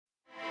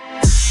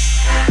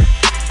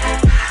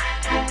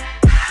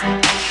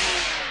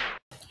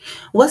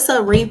What's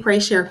up, Read, Pray,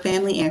 Share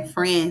family and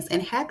friends,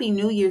 and Happy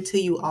New Year to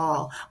you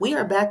all. We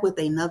are back with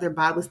another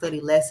Bible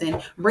study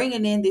lesson,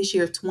 bringing in this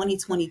year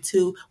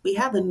 2022. We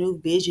have a new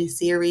vision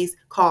series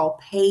called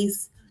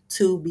Pace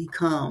to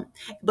Become.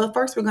 But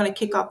first, we're going to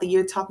kick off the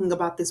year talking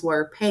about this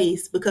word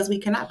pace because we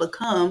cannot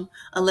become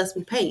unless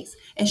we pace.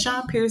 And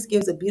Sean Pierce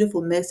gives a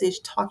beautiful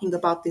message talking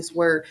about this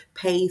word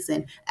pace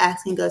and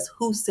asking us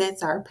who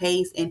sets our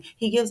pace. And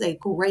he gives a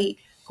great,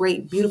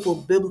 beautiful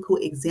biblical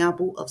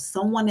example of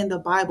someone in the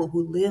Bible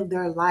who lived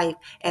their life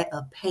at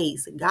a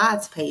pace,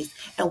 God's pace,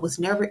 and was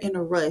never in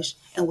a rush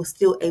and was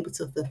still able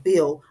to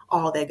fulfill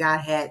all that God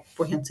had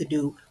for him to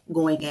do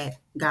going at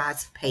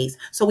God's pace.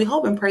 So we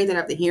hope and pray that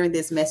after hearing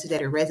this message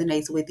that it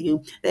resonates with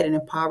you, that it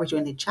empowers you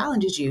and it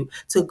challenges you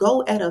to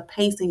go at a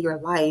pace in your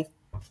life,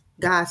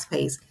 God's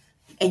pace,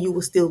 and you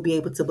will still be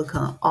able to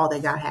become all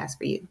that God has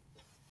for you.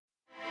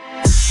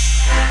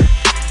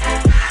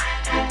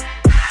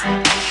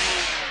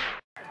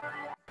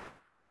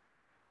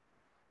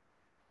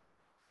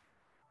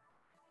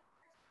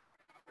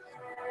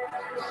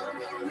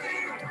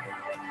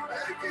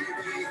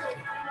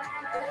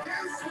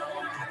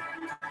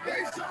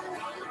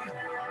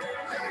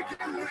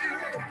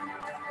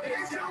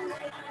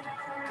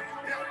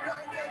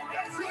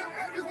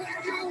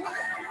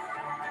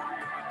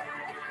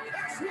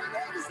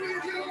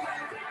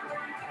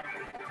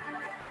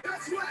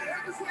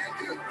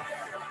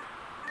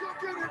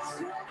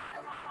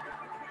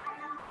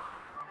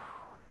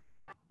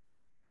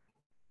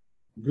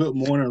 Good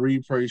morning,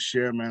 Read, Pray,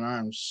 Share, man. I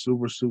am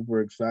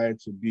super excited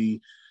to be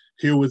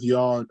here with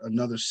y'all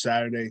another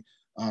Saturday.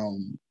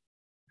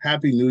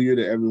 Happy New Year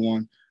to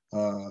everyone.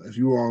 If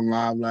you were on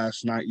live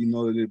last night, you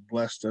know that it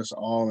blessed us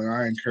all. And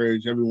I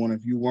encourage everyone,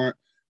 if you weren't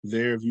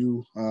there, if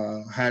you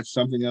had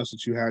something else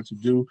that you had to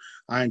do,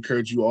 I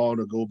encourage you all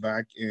to go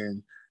back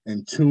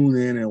and tune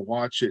in and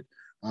watch it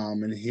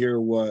and hear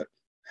what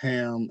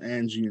Ham,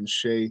 Angie, and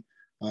Shay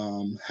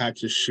had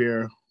to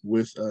share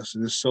with us.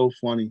 And it's so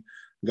funny.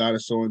 God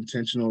is so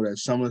intentional that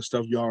some of the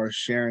stuff y'all are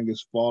sharing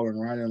is falling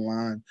right in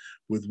line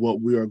with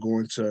what we are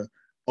going to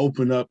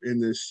open up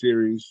in this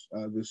series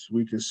this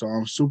week. And so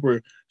I'm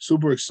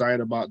super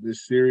excited about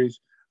this series.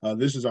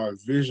 This is our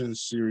vision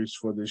series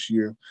for this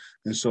year.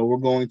 And so we're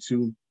going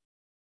to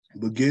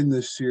begin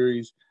this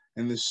series,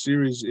 and this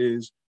series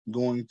is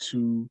going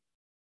to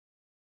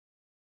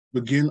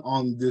begin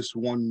on this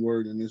one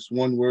word. And this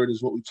one word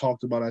is what we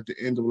talked about at the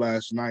end of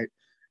last night,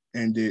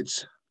 and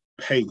it's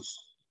pace.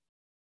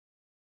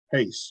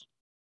 Pace.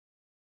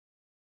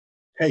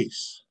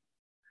 Pace.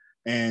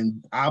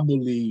 And I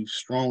believe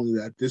strongly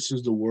that this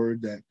is the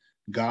word that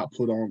God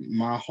put on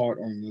my heart,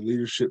 on the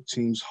leadership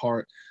team's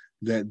heart,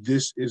 that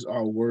this is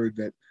our word,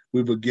 that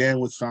we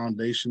began with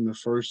foundation the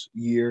first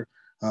year.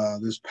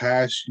 This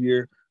past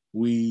year,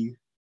 we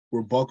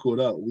were buckled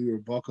up. We were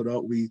buckled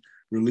up. We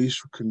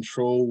released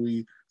control.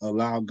 We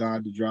allowed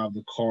God to drive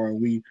the car,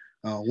 and we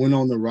went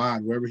on the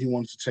ride wherever he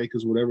wanted to take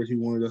us, whatever he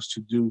wanted us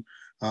to do.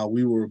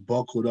 We were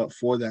buckled up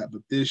for that.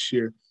 But this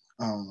year,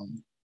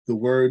 the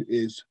word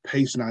is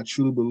pace, and I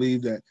truly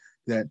believe that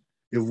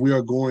if we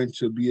are going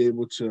to be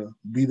able to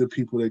be the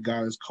people that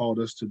God has called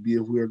us to be,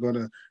 if we are going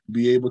to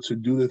be able to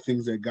do the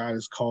things that God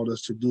has called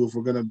us to do, if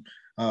we're going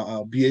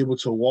to be able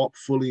to walk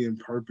fully in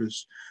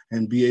purpose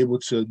and be able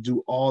to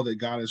do all that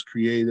God has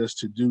created us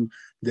to do,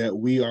 that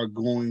we are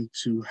going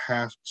to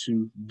have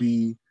to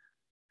be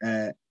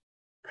at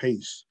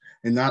pace,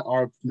 and not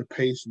our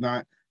pace,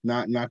 not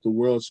the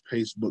world's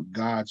pace, but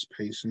God's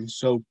pace. And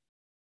so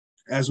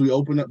as we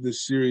open up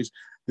this series,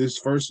 this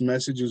first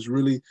message is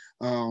really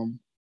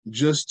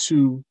just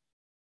to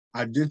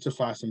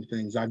identify some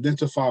things,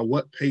 identify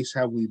what pace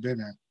have we been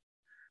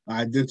at,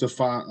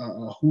 identify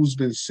who's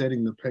been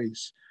setting the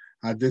pace,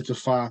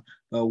 identify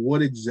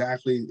what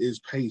exactly is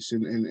pace,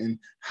 and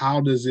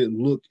how does it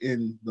look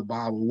in the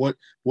Bible,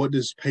 what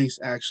does pace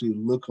actually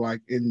look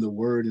like in the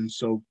word. And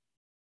so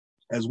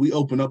as we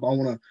open up, I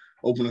want to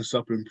open us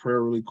up in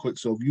prayer really quick.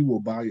 So if you will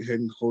bow your head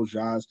and close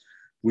your eyes,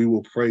 we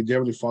will pray. Dear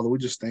Heavenly Father, we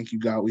just thank you,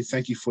 God. We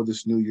thank you for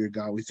this new year,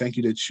 God. We thank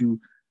you that you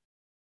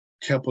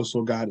kept us,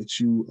 oh God, that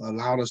you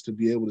allowed us to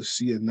be able to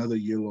see another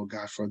year, Lord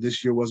God. For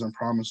this year wasn't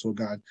promised, oh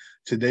God.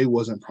 Today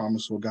wasn't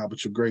promised, oh God,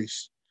 but your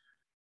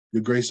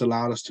grace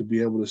allowed us to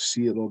be able to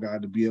see it, Lord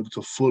God, to be able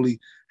to fully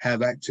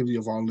have activity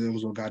of our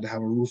limbs, Lord God, to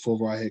have a roof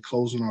over our head,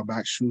 clothes on our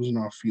back, shoes on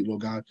our feet,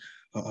 Lord God,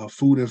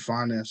 food and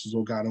finances,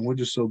 Lord God. And we're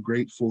just so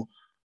grateful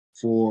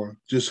for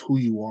just who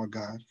you are,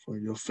 God, for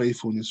your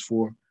faithfulness,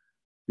 for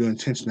your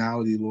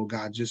intentionality, Lord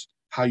God, just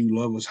how you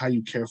love us, how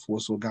you care for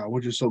us, Lord God.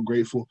 We're just so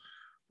grateful,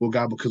 Lord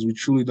God, because we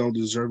truly don't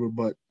deserve it,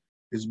 but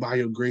it's by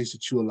your grace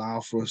that you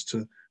allow for us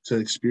to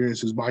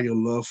experience. It's by your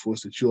love for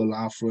us that you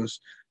allow for us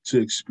to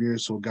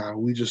experience, Lord God.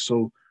 We just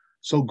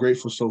so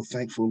grateful, so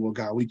thankful, Lord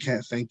God. We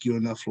can't thank you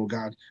enough, Lord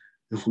God.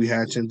 If we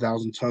had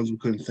 10,000 tongues, we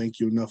couldn't thank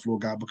you enough,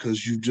 Lord God,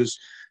 because you've just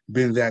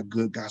been that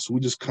good, God. So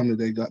we just come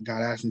today, God,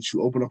 asking that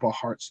you open up our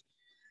hearts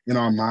and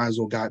our minds,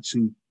 Lord God,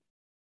 to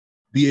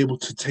be able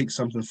to take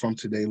something from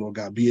today, Lord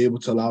God. Be able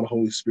to allow the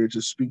Holy Spirit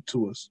to speak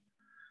to us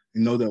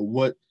and know that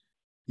what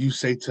you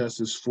say to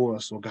us is for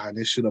us, oh God, and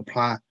it should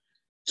apply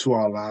to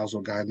our lives,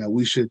 oh God, and that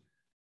we should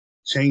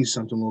change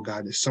something, Lord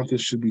God, that something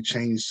should be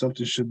changed,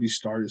 something should be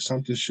started,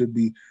 something should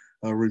be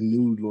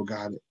renewed, Lord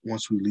God,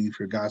 once we leave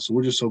here, God. So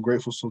we're just so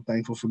grateful, so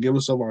thankful. Forgive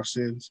us of our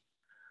sins,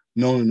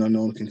 known and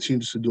unknown.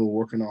 Continue to do a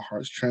work in our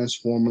hearts,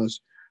 transform us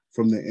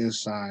from the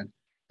inside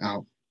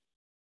out.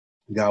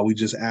 God, we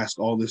just ask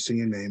all this in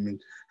your name.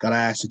 And God, I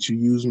ask that you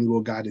use me,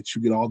 Lord God, that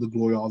you get all the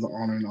glory, all the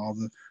honor, and all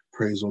the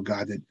praise, Lord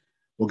God, that,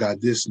 Lord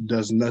God, this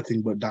does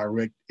nothing but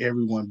direct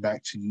everyone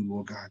back to you,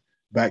 Lord God,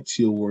 back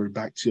to your word,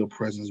 back to your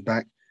presence,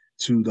 back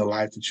to the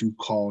life that you've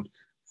called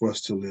for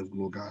us to live,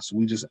 Lord God. So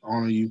we just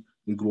honor you,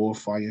 we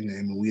glorify your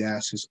name, and we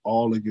ask this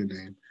all in your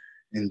name.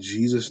 In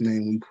Jesus'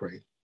 name we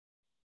pray.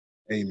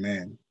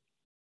 Amen.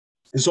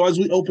 And so as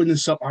we open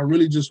this up, I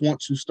really just want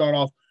to start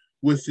off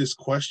with this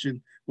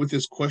question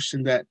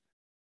that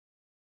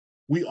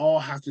we all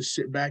have to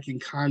sit back and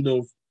kind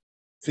of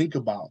think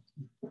about.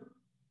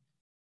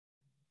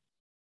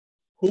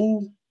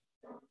 Who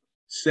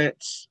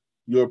sets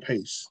your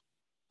pace?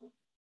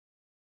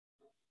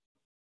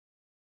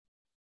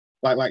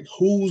 Like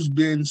who's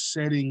been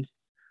setting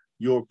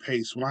your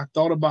pace? When I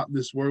thought about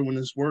this word, when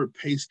this word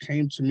pace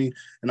came to me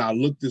and I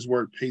looked this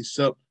word pace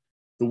up,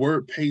 the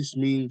word pace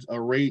means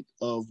a rate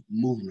of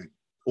movement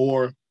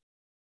or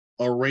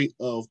a rate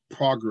of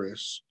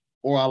progress.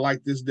 Or I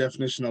like this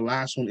definition. The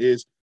last one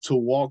is to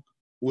walk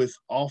with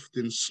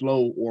often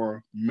slow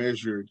or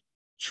measured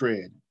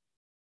tread.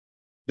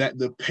 That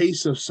the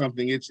pace of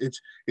something,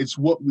 it's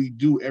what we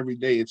do every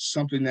day. It's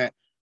something that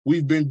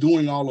we've been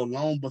doing all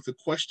along. But the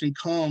question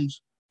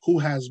comes, who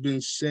has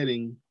been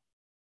setting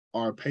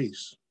our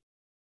pace?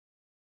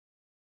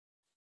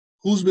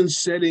 Who's been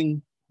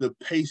setting the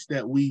pace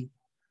that we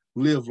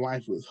live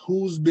life with?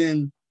 Who's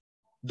been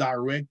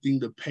directing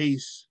the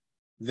pace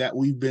that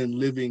we've been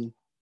living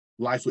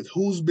life with?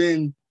 Who's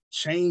been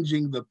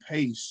changing the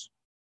pace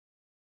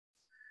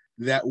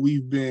that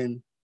we've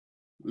been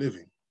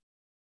living?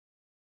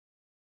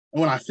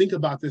 And when I think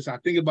about this and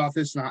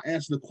I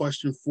answer the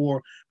question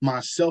for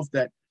myself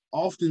that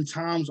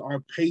oftentimes our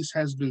pace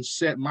has been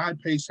set, my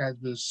pace has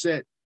been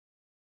set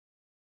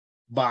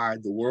by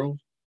the world.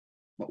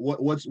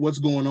 What's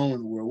going on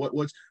in the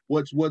world?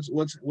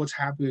 What's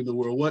happening in the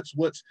world?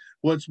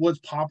 What's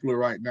popular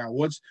right now?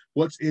 What's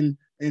in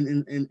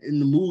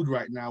the mood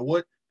right now?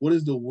 What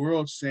is the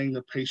world saying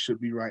the pace should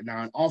be right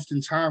now? And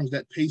oftentimes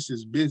that pace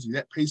is busy,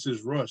 that pace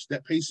is rushed,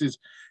 that pace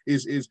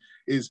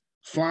is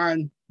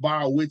flying by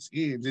our wits'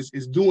 ends.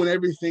 It's doing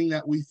everything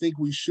that we think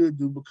we should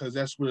do because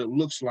that's what it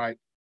looks like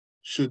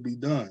should be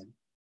done.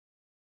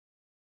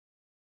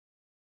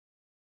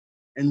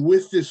 And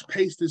with this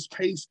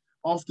pace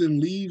often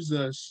leaves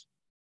us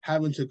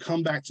having to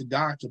come back to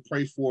God to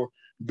pray for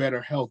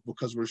better health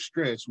because we're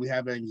stressed. We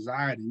have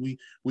anxiety.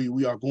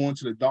 We are going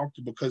to the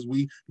doctor because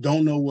we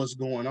don't know what's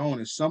going on.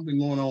 There's something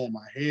going on with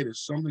my head.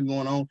 There's something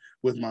going on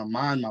with my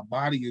mind. My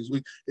body is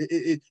weak.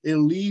 It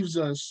leaves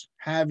us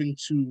having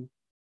to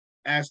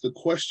ask the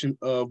question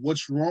of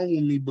what's wrong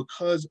with me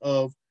because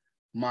of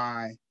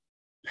my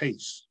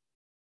pace.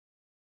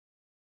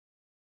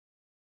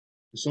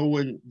 So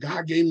when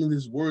God gave me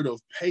this word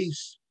of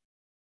pace,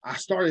 I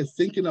started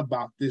thinking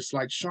about this,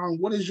 like, Sean,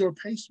 what has your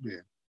pace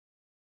been?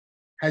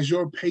 Has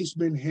your pace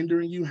been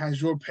hindering you? Has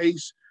your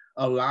pace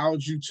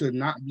allowed you to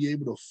not be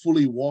able to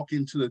fully walk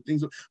into the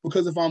things?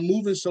 Because if I'm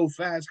moving so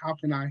fast, how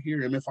can I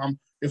hear him?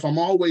 If I'm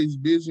always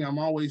busy, I'm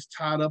always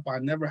tied up, I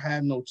never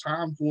had no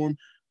time for him,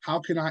 how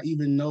can I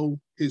even know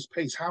his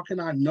pace? How can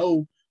I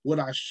know what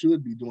I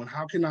should be doing?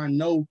 How can I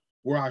know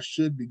where I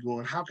should be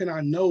going? How can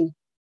I know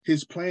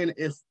his plan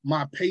if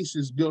my pace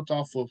is built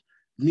off of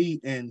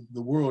me and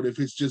the world, if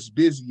it's just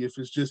busy, if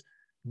it's just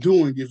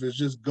doing, if it's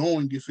just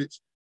going, if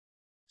it's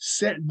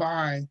set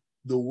by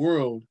the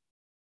world,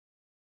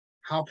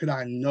 how could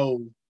I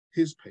know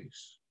his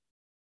pace?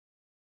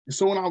 And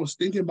so when I was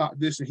thinking about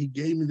this and he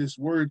gave me this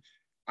word,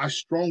 I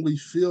strongly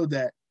feel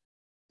that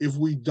if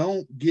we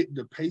don't get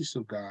the pace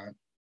of God,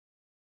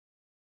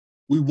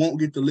 we won't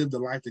get to live the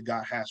life that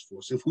God has for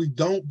us. If we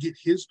don't get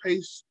his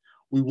pace,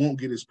 we won't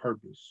get his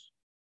purpose.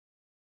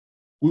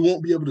 We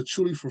won't be able to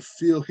truly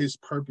fulfill his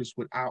purpose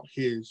without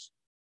his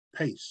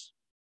pace.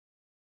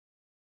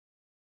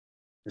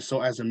 And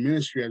so as a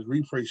ministry, as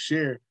We Pray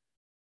Share,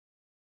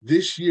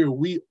 this year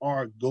we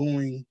are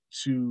going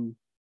to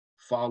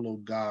follow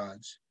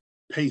God's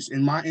pace.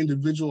 In my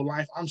individual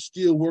life, I'm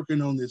still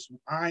working on this.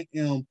 I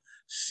am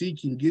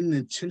seeking, getting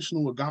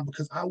intentional with God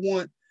because I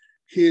want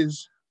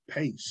his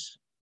pace.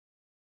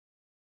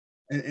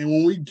 And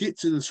when we get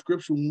to the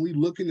scripture, when we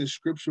look in the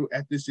scripture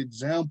at this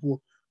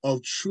example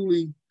of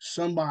truly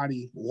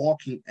somebody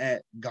walking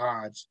at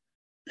God's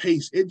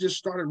pace, it just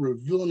started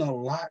revealing a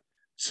lot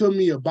to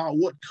me about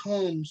what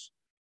comes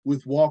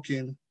with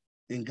walking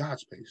in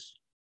God's pace.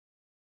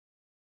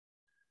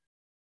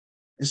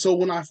 And so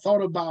when I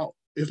thought about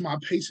if my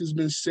pace has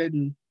been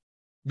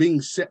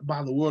being set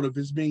by the world, if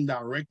it's being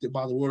directed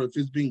by the world, if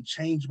it's being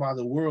changed by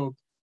the world,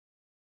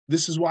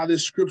 this is why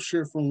this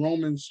scripture from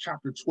Romans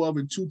chapter 12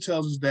 and 2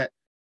 tells us that,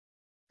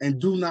 and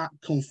do not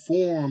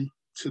conform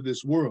to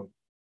this world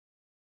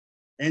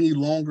any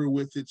longer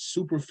with its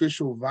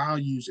superficial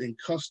values and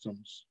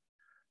customs,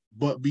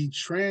 but be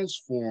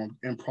transformed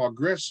and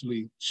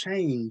progressively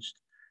changed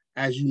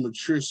as you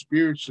mature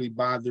spiritually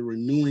by the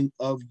renewing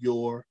of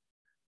your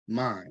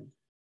mind,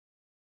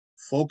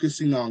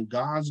 focusing on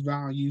God's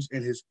values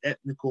and his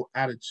ethical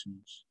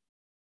attitudes,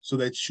 so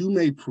that you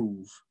may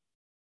prove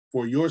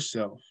for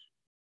yourself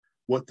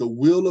what the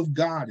will of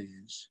God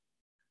is,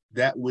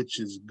 that which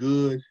is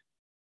good,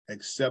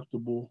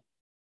 acceptable,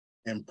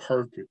 and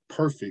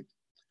perfect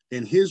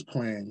in his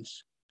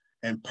plans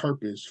and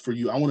purpose for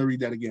you. I want to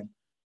read that again.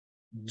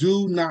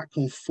 Do not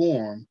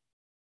conform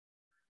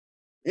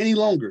any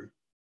longer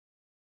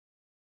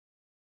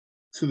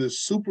to the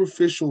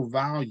superficial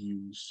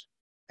values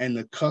and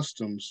the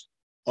customs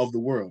of the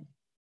world.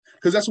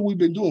 Because that's what we've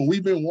been doing.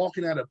 We've been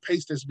walking at a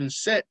pace that's been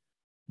set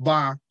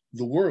by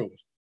the world.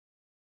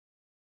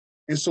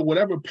 And so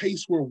whatever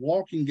pace we're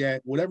walking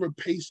at, whatever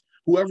pace,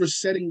 whoever's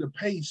setting the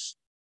pace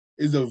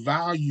is the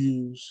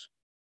values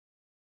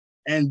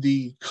and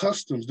the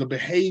customs, the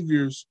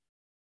behaviors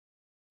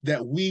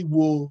that we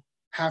will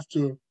have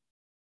to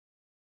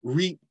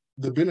reap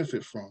the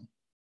benefit from.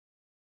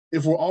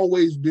 If we're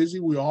always busy,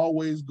 we're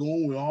always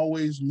going, we're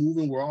always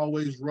moving, we're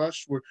always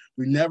rushed,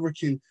 we never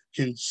can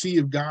see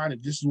if God,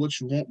 if this is what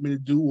you want me to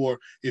do, or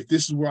if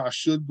this is where I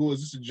should go, is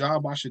this a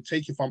job I should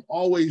take? If I'm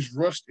always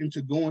rushed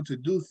into going to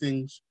do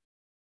things,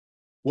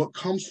 what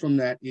comes from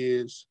that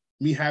is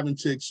me having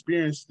to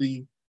experience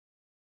the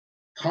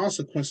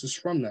consequences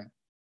from that.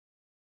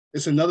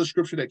 It's another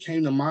scripture that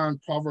came to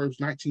mind, Proverbs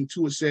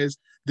 19:2. It says,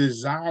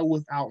 desire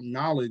without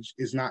knowledge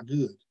is not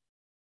good.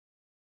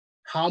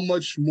 How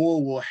much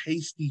more will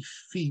hasty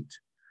feet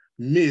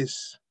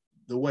miss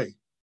the way?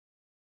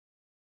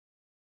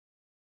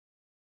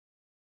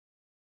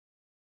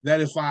 That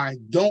if I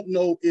don't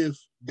know if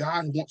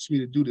God wants me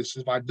to do this,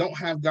 if I don't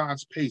have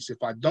God's pace,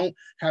 if I don't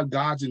have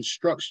God's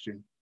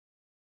instruction,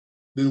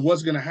 then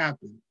what's going to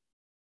happen?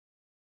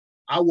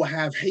 I will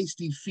have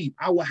hasty feet.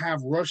 I will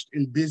have rushed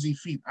and busy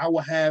feet. I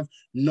will have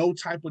no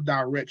type of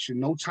direction,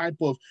 no type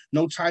of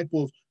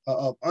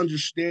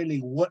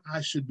understanding what I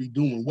should be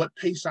doing, what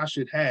pace I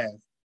should have.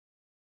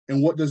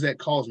 And what does that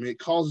cause me? It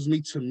causes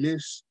me to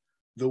miss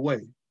the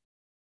way.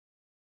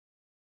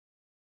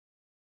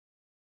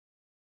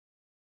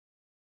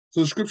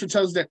 So the scripture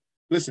tells us that,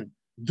 listen,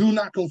 do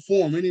not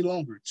conform any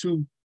longer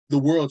to the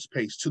world's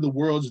pace, to the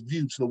world's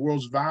view, to the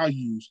world's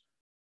values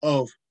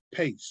of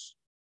pace,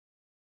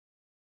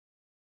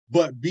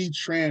 but be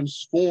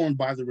transformed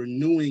by the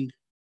renewing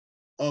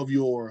of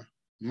your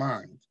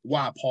mind.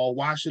 Why, Paul?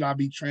 Why should I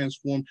be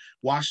transformed?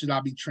 Why should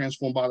I be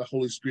transformed by the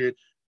Holy Spirit?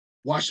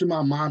 Why should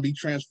my mind be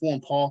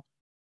transformed, Paul?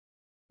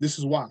 This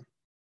is why.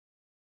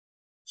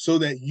 So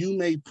that you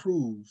may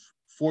prove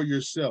for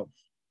yourself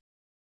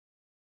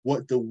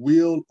what the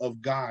will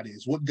of God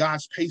is, what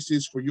God's pace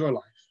is for your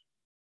life.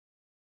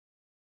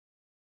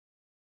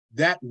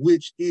 That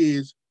which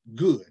is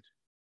good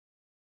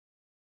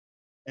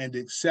and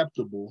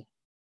acceptable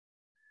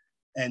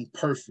and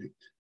perfect.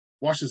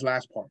 Watch this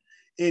last part.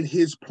 In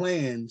his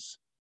plans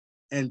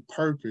and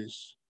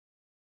purpose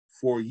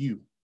for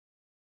you.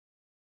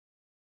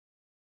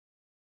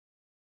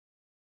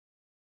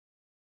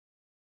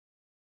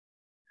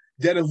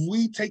 That if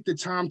we take the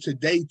time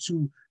today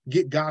to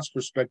get God's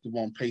perspective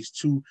on pace,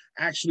 to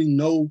actually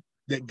know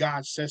that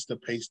God sets the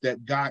pace,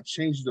 that God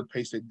changes the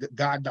pace, that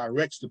God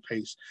directs the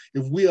pace,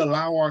 if we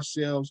allow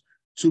ourselves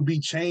to be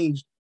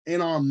changed in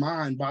our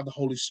mind by the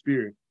Holy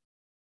Spirit,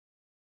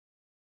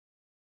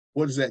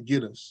 what does that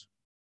get us?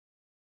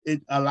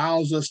 It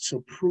allows us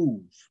to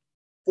prove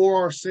for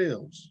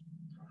ourselves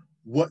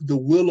what the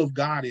will of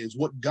God is,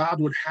 what God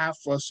would have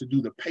for us to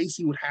do, the pace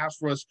he would have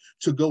for us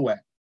to go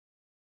at.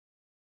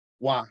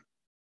 Why?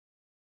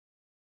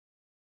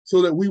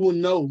 So that we will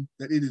know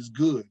that it is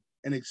good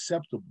and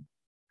acceptable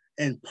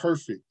and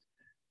perfect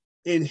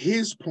in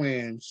his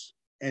plans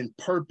and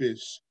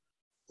purpose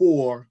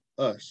for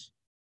us.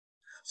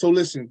 So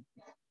listen,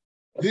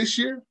 this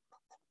year,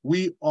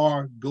 we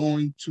are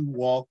going to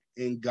walk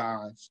in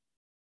God's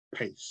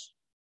pace.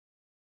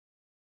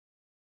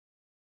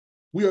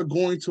 We are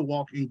going to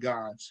walk in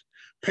God's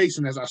pace.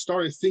 And as I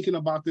started thinking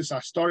about this, I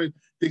started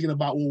thinking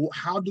about, well,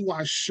 how do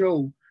I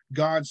show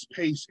God's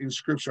pace in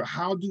scripture?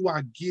 How do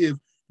I give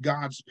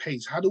God's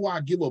pace? How do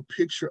I give a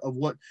picture of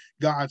what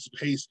God's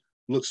pace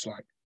looks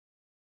like?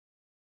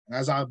 And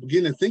as I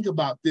begin to think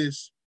about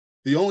this,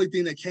 the only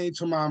thing that came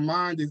to my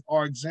mind is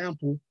our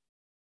example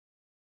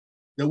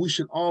that we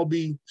should all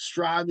be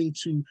striving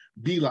to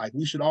be like.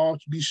 We should all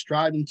be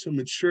striving to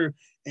mature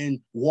and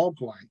walk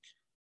like.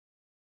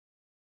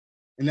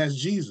 And that's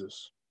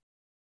Jesus.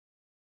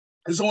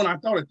 And so when I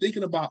started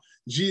thinking about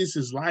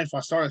Jesus' life, I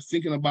started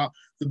thinking about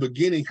the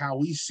beginning, how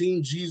we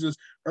seen Jesus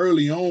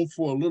early on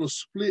for a little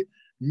split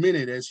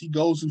minute as he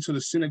goes into the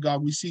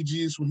synagogue. We see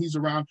Jesus when he's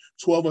around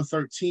 12 or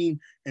 13.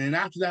 And then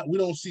after that, we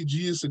don't see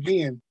Jesus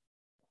again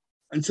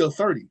until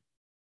 30.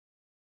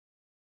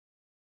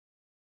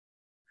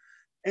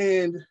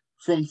 And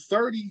from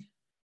 30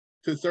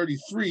 to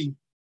 33,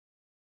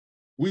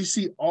 We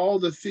see all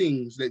the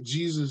things that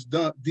Jesus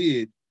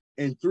did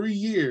in 3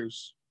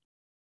 years.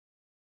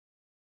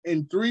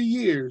 In 3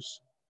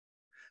 years,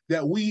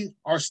 that we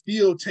are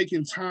still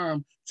taking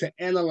time to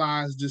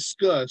analyze,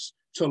 discuss,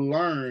 to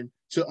learn,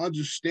 to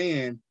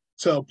understand,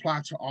 to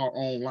apply to our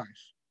own life.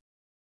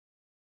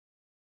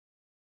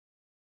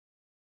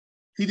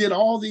 He did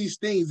all these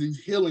things, these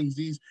healings,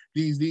 these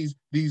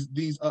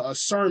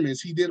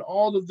sermons. He did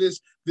all of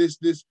this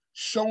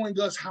showing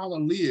us how to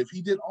live.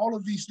 He did all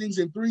of these things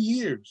in 3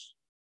 years.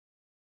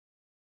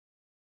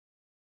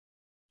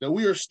 That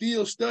we are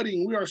still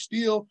studying. We are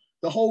still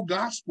the whole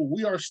gospel.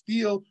 We are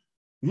still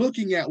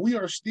looking at. We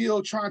are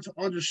still trying to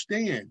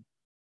understand.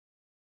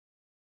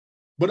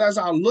 But as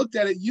I looked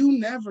at it, you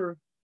never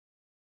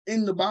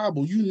in the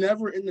Bible, you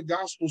never in the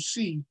gospel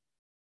see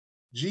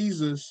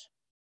Jesus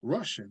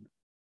rushing.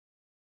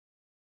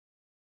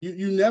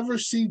 You never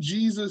see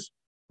Jesus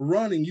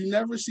running. You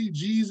never see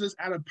Jesus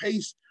at a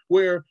pace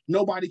where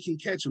nobody can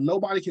catch him.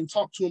 Nobody can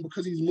talk to him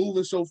because he's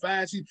moving so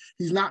fast.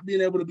 He's not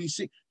being able to be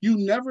seen. You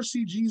never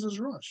see Jesus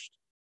rushed.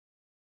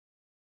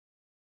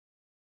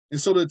 And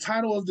so the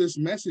title of this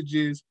message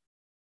is,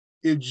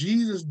 if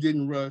Jesus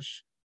didn't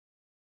rush,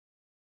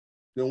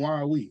 then why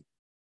are we?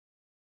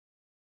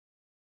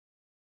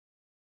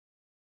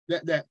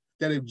 That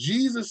if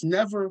Jesus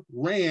never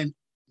ran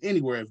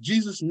anywhere, if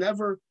Jesus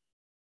never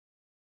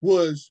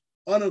was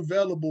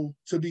unavailable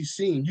to be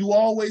seen, you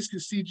always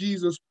could see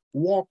Jesus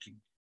walking.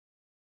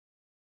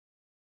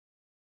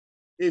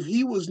 If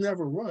he was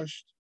never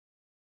rushed,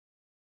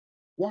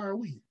 why are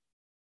we?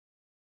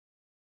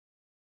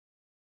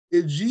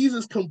 If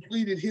Jesus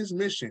completed his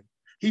mission,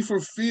 he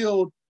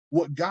fulfilled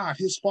what God,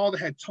 his Father,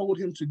 had told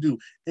him to do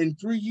in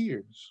 3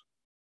 years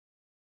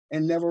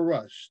and never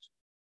rushed,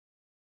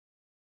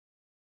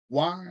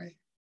 why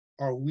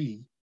are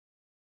we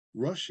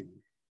rushing?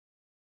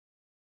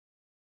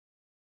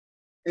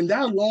 And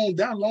that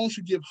alone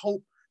should give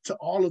hope to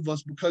all of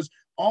us, because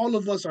all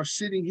of us are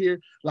sitting here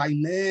like,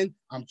 man,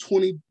 I'm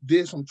 20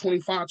 this, I'm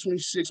 25,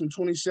 26, I'm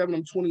 27,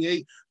 I'm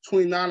 28,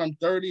 29, I'm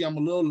 30, I'm a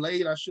little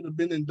late. I should have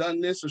been and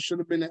done this. I should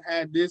have been and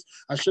had this.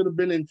 I should have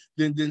been and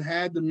then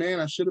had the man.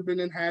 I should have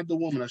been and had the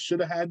woman. I should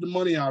have had the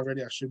money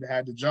already. I should have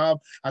had the job.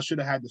 I should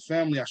have had the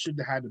family. I should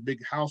have had the big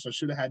house. I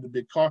should have had the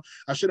big car.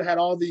 I should have had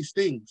all these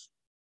things.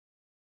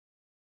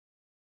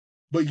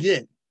 But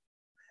yet,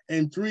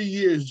 in 3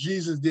 years,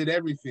 Jesus did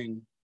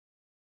everything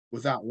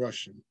without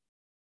rushing.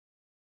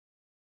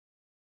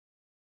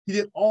 He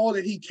did all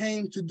that he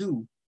came to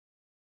do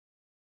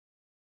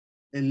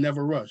and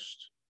never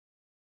rushed.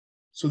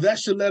 So that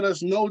should let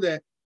us know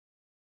that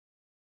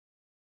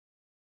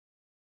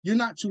you're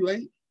not too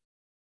late.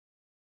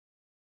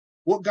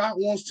 What God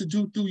wants to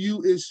do through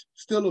you is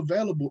still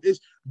available.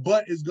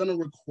 But it's going to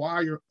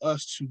require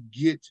us to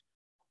get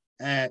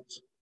at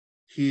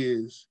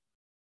his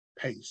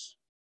pace.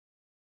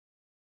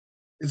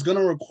 It's going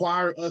to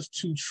require us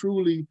to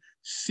truly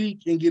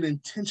seek and get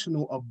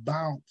intentional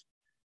about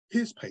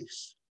his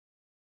pace.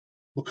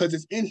 Because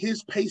it's in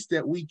his pace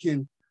that we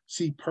can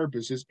see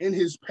purpose. It's in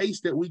his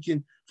pace that we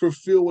can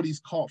fulfill what he's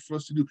called for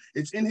us to do.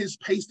 It's in his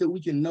pace that we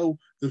can know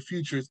the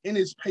future. It's in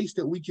his pace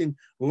that we can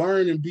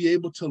learn and be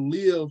able to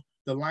live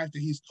the life that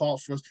he's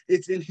called for us.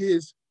 It's in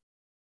his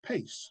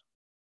pace.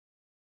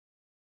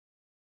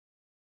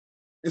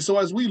 And so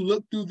as we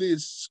look through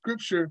this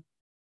scripture,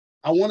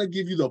 I want to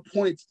give you the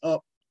points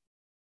up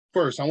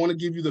first. I want to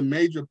give you the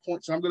major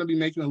points. I'm going to be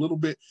making a little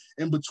bit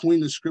in between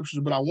the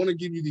scriptures, but I want to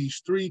give you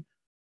these 3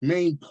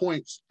 main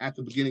points at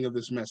the beginning of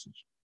this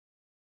message.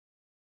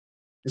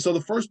 And so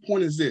the first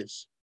point is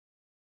this: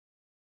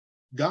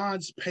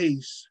 God's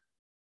pace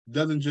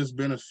doesn't just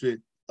benefit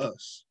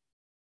us,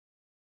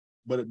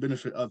 but it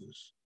benefits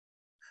others.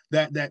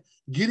 That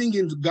getting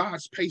into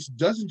God's pace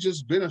doesn't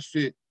just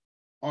benefit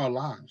our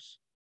lives,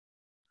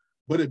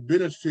 but it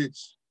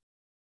benefits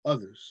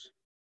others.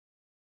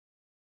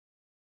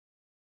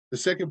 The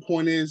second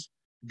point is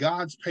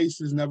God's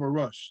pace is never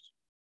rushed.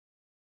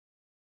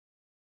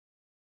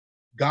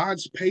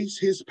 God's pace,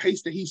 his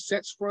pace that he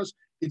sets for us,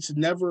 it's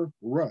never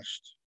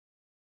rushed.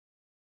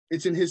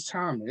 It's in his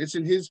time. It's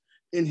in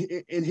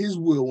his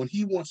will when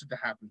he wants it to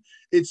happen.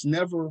 It's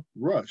never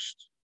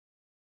rushed.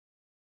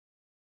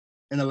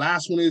 And the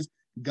last one is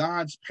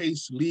God's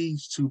pace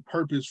leads to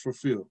purpose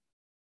fulfilled.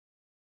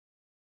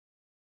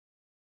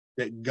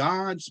 That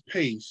God's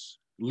pace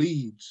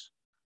leads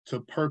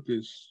to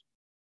purpose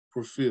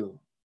fulfilled.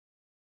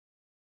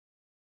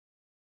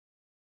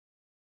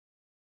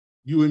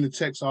 You in the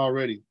text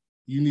already.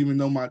 You didn't even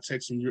know my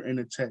text and you're in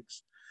the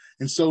text.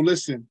 And so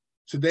listen,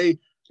 today,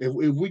 if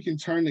we can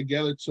turn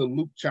together to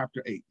Luke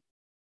chapter 8.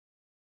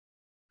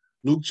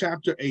 Luke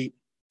chapter 8,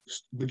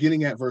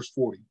 beginning at verse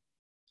 40.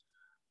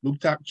 Luke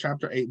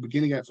chapter 8,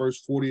 beginning at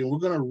verse 40. And we're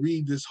going to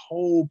read this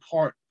whole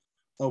part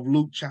of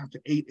Luke chapter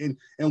 8.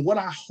 And what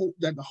I hope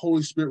that the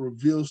Holy Spirit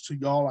reveals to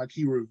y'all, like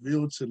he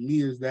revealed to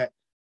me, is that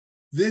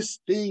this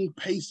thing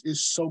pace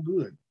is so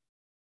good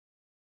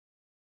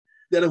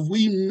that if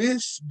we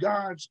miss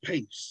God's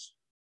pace,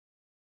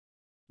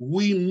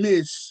 we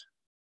miss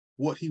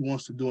what he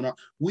wants to do. Now,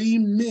 we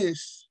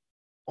miss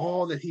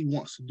all that he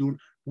wants to do.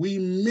 We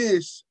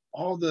miss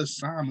all the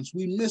assignments.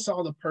 We miss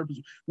all the purpose.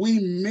 We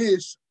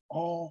miss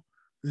all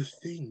the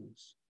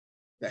things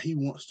that he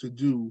wants to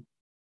do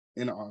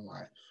in our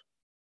life.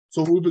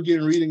 So we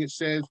begin reading, it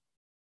says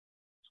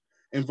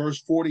in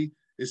verse 40,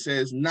 it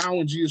says, now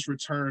when Jesus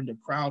returned, the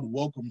crowd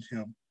welcomed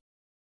him,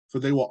 for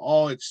they were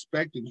all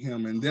expecting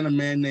him. And then a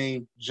man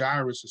named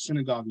Jairus, a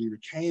synagogue leader,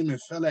 came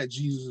and fell at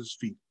Jesus'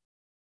 feet,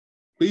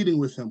 pleading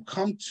with him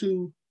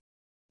to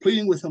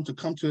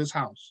come to his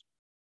house,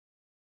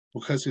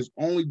 because his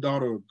only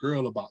daughter, a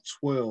girl about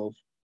 12,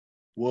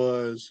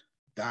 was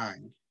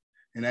dying.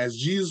 And as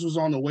Jesus was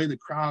on the way, the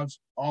crowds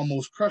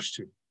almost crushed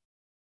him.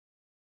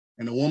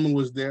 And a woman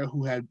was there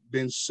who had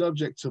been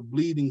subject to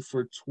bleeding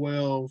for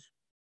 12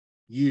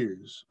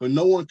 years, but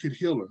no one could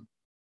heal her.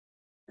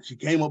 She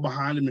came up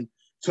behind him and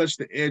touched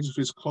the edge of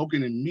his cloak,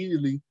 and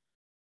immediately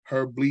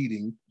her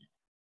bleeding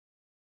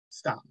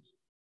stopped.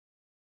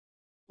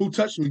 Who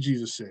touched me?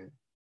 Jesus said.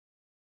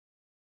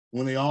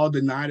 When they all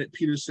denied it,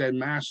 Peter said,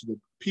 Master, the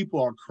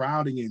people are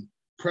crowding and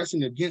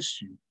pressing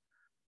against you.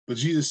 But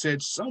Jesus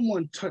said,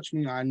 someone touched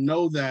me. I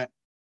know that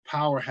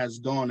power has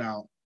gone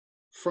out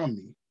from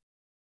me.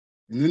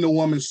 And then the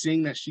woman,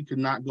 seeing that she could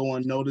not go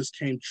unnoticed,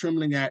 came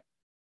trembling at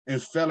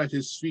and fell at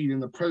his feet. In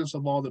the presence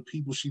of all the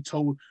people, she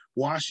told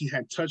why she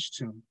had touched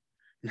him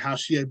and how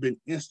she had been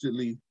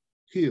instantly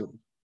healed.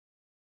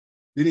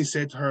 Then he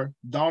said to her,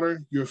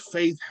 daughter, your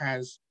faith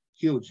has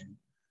healed you.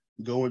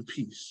 Go in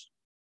peace.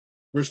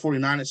 Verse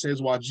 49, it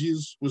says, while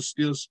Jesus was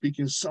still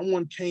speaking,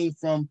 someone came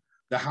from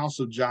the house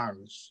of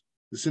Jairus,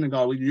 the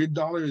synagogue leader. Your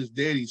daughter is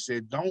dead, he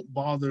said. Don't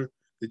bother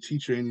the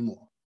teacher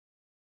anymore.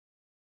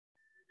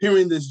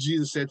 Hearing this,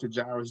 Jesus said to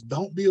Jairus,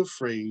 don't be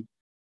afraid,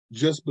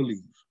 just believe,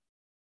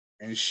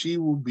 and she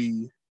will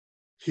be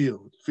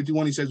healed.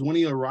 51, he says, when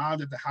he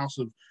arrived at the house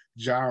of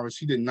Jairus,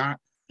 he did not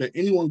let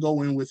anyone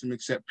go in with him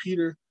except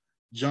Peter,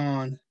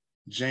 John,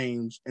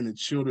 James, and the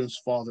children's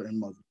father and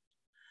mother.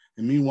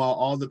 And meanwhile,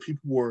 all the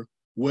people were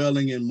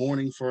wailing and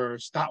mourning for her.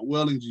 Stop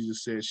wailing,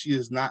 Jesus said. She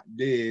is not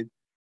dead,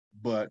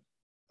 but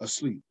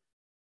asleep.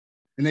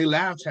 And they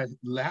laughed at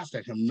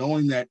him,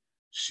 knowing that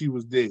she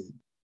was dead.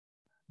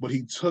 But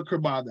he took her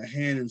by the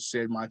hand and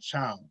said, my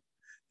child,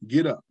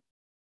 get up.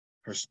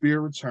 Her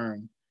spirit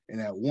returned, and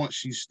at once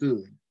she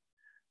stood.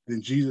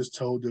 Then Jesus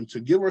told them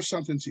to give her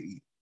something to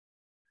eat.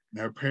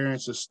 And her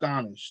parents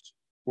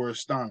were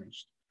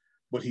astonished.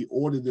 But he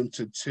ordered them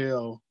to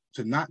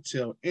not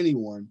tell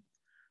anyone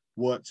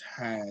what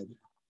had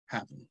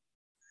happened.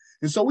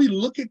 And so we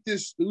look at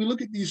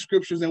these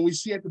scriptures, and we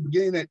see at the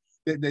beginning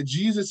that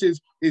Jesus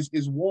is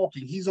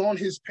walking. He's on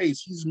his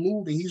pace. He's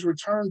moving. He's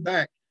returned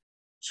back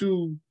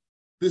to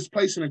this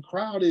place, and a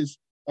crowd is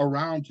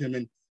around him.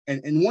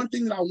 And one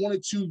thing that I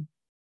wanted to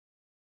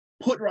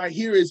put right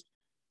here is,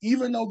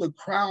 even though the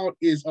crowd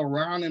is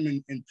around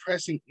him and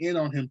pressing in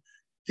on him,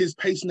 his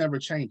pace never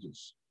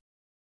changes.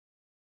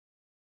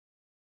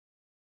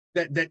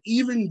 That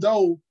even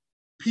though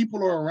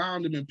people are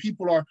around him and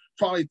people are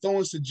probably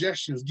throwing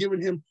suggestions,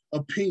 giving him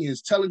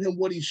opinions, telling him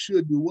what he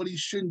should do, what he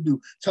shouldn't do,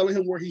 telling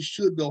him where he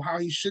should go, how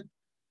he should,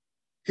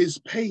 his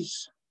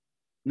pace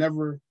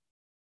never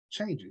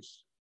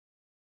changes.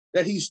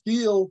 That he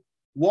still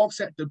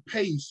walks at the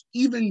pace,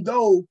 even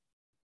though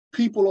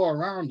people are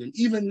around him,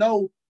 even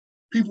though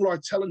people are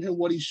telling him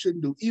what he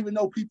shouldn't do, even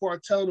though people are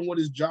telling him what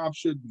his job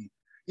should be,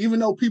 even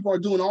though people are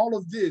doing all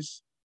of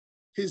this,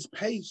 his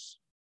pace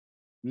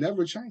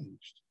never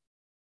changed.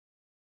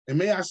 And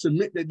may I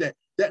submit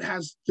that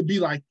has to be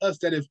like us,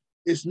 that if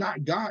it's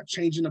not God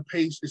changing the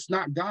pace, it's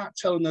not God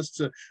telling us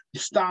to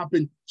stop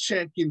and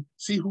check and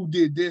see who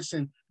did this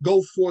and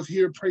go forth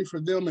here, pray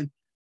for them. And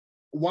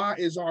why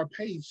is our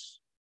pace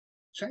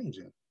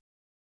changing?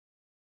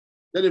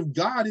 That if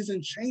God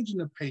isn't changing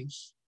the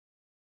pace,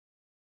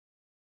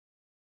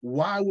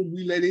 why would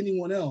we let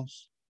anyone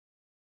else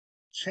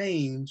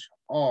change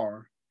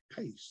our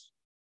pace?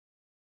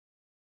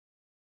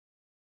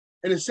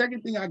 And the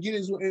second thing I get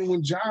is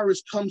when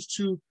Jairus comes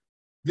to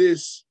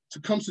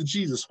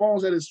Jesus,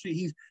 falls at his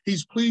feet,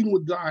 he's pleading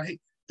with God, hey,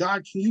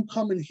 God, can you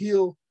come and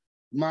heal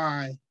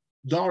my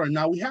daughter?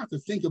 Now, we have to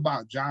think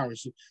about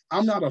Jairus.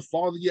 I'm not a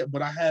father yet,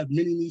 but I have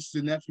many nieces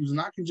and nephews, and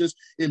I can just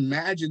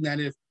imagine that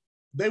if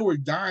they were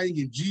dying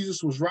and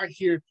Jesus was right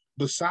here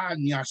beside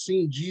me, I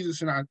seen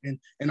Jesus and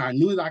I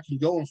knew that I can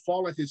go and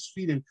fall at his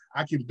feet and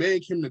I can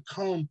beg him to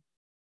come.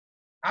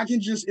 I can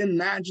just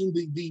imagine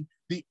the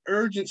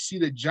urgency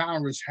that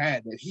Jairus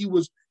had, that he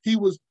was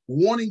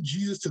wanting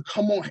Jesus to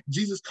come on.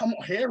 Jesus, come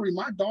on, Harry,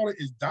 my daughter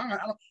is dying.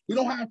 We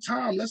don't have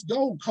time. Let's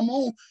go. Come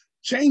on,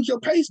 change your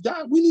pace,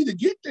 God. We need to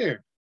get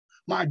there.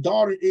 My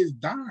daughter is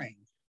dying.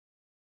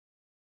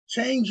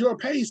 Change your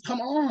pace. Come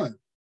on.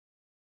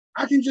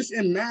 I can just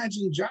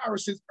imagine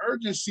Jairus'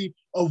 urgency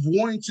of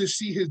wanting to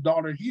see his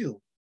daughter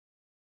healed.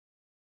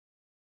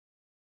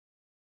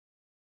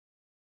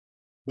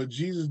 But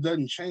Jesus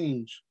doesn't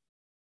change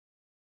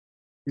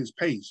his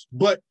pace.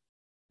 But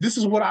this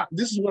is what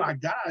I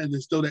got in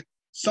this, though, that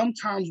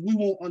sometimes we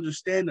won't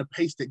understand the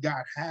pace that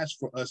God has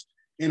for us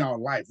in our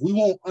life. We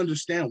won't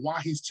understand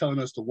why he's telling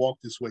us to walk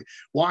this way,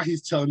 why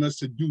he's telling us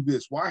to do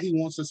this, why he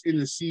wants us in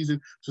this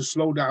season to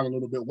slow down a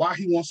little bit, why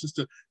he wants us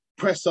to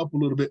press up a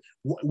little bit.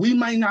 We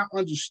may not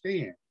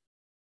understand,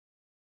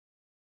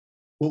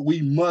 but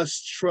we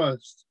must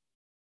trust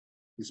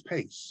his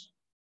pace.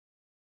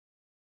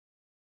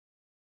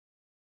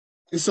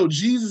 And so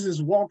Jesus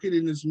is walking,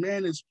 and this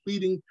man is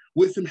pleading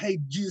with him, hey,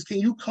 Jesus, can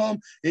you come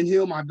and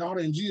heal my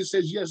daughter? And Jesus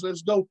says, yes,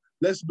 let's go.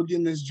 Let's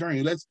begin this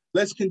journey.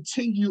 Let's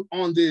continue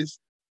on this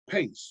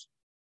pace.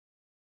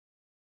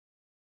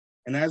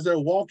 And as they're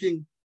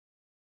walking,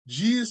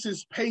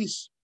 Jesus'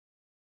 pace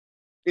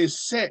is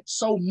set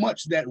so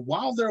much that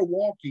while they're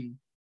walking,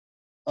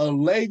 a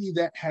lady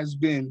that has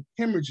been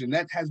hemorrhaging,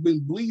 that has been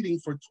bleeding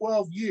for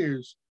 12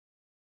 years,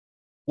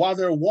 while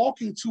they're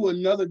walking to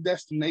another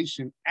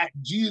destination at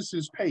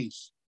Jesus'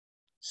 pace,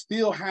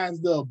 still has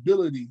the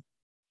ability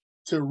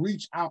to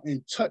reach out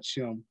and touch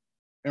him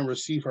and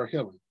receive her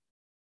healing.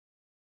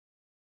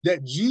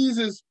 That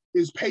Jesus'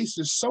 pace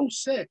is so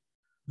set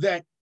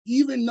that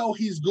even though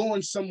he's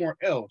going somewhere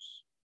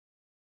else,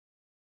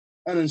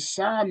 an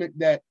assignment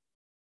that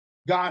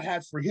God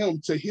had for him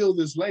to heal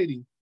this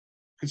lady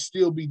could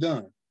still be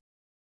done.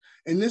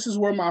 And this is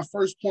where my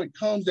first point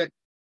comes, that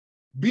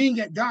being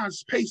at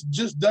God's pace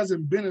just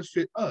doesn't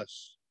benefit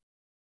us.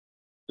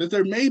 That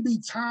there may be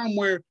time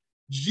where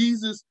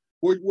Jesus,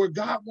 where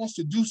God wants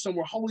to do something,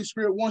 where Holy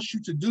Spirit wants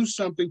you to do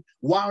something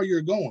while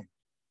you're going.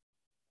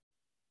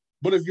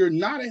 But if you're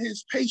not at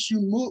his pace,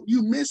 you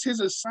miss his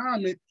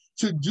assignment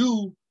to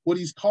do what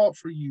he's called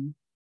for you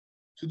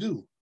to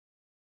do.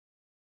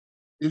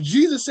 If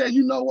Jesus said,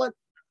 you know what,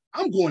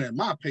 I'm going at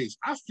my pace.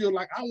 I feel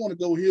like I want to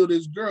go heal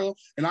this girl,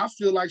 and I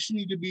feel like she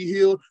needs to be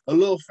healed a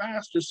little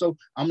faster. So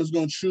I'm just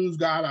going to choose,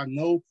 God. I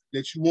know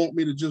that you want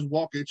me to just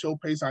walk at your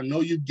pace. I know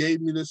you gave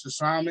me this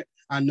assignment.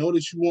 I know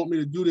that you want me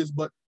to do this,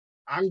 but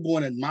I'm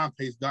going at my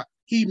pace, God.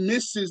 He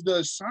misses the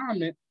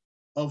assignment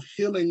of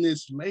healing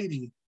this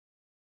lady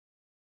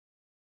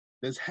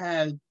that's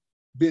had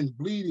been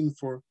bleeding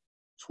for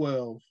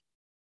 12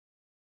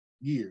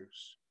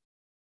 years.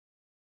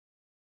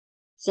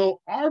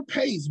 So our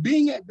pace,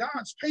 being at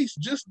God's pace,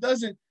 just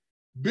doesn't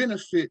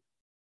benefit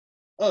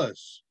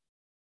us.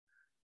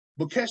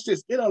 But catch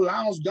this, it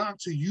allows God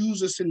to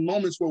use us in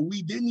moments where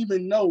we didn't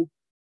even know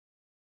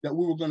that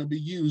we were going to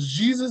be used.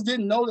 Jesus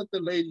didn't know that the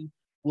lady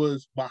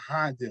was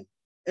behind him.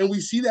 And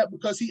we see that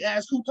because he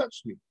asked, who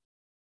touched me?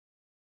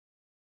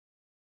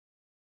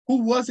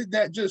 Who was it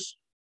that just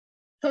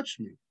touched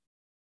me?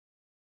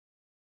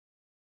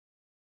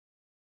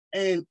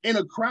 And in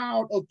a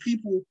crowd of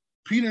people,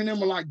 Peter and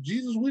them are like,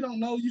 Jesus, we don't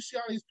know. You see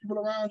all these people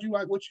around you,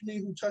 like, what you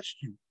mean, who touched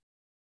you?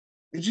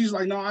 And Jesus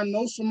like, no, I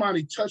know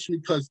somebody touched me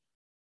because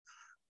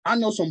I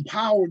know some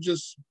power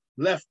just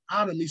left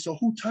out of me. So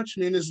who touched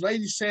me? And this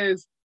lady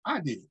says, I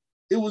did.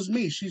 It was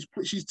me.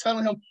 She's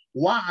telling him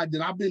why I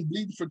did. I've been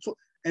bleeding for 12.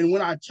 And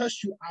when I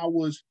touched you, I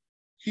was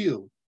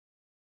healed.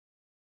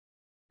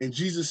 And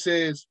Jesus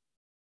says,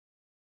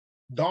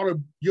 daughter,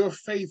 your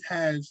faith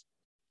has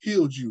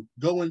healed you.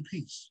 Go in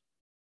peace.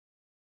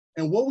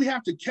 And what we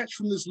have to catch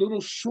from this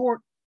little short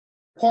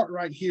part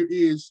right here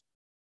is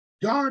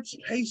God's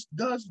pace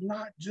does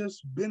not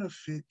just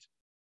benefit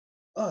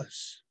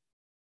us,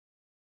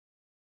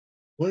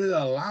 but it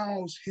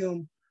allows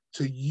him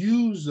to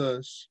use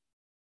us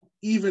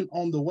even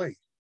on the way.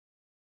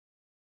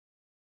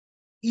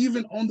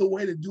 Even on the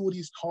way to do what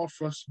he's called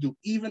for us to do,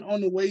 even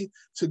on the way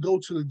to go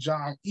to the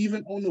job,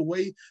 even on the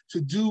way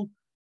to do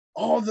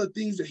all the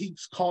things that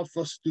he's called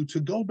for us to do, to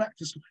go back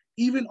to school,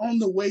 even on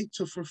the way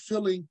to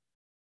fulfilling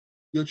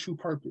your true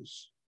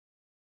purpose.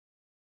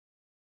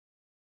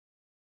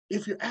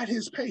 If you're at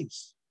his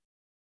pace,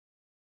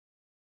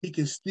 he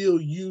can still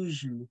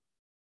use you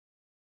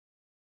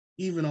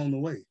even on the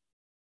way.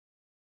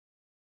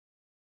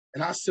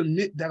 And I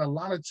submit that a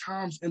lot of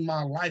times in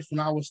my life, when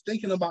I was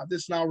thinking about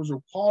this and I was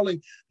recalling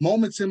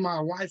moments in my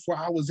life where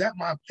I was at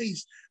my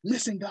pace,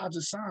 missing God's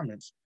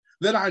assignments,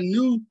 that I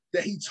knew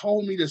that he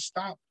told me to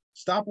stop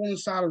on the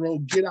side of the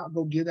road, get out,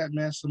 go get that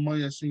man some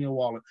money that's in your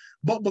wallet.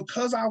 But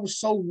because I was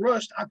so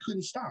rushed, I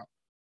couldn't stop.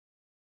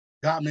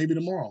 God, maybe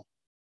tomorrow.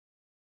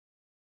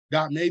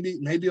 God,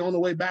 maybe on the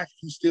way back, if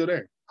he's still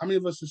there. How many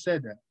of us have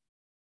said that?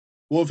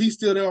 Well, if he's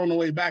still there on the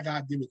way back,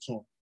 I'd give it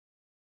to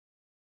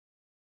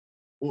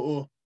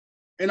him.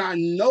 And I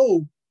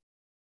know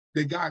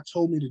that God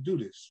told me to do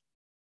this.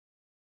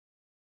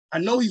 I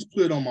know he's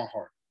put it on my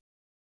heart.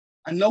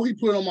 I know he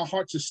put it on my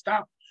heart to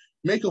stop,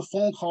 make a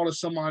phone call to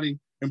somebody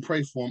and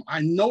pray for him.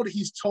 I know that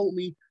he's told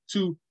me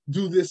to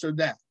do this or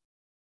that.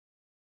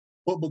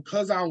 But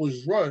because I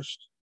was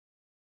rushed,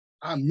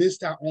 I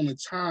missed out on the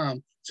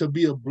time to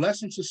be a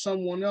blessing to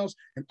someone else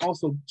and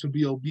also to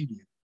be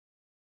obedient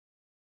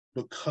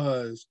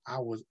because I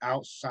was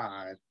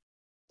outside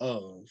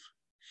of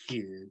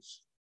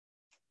his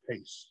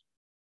pace.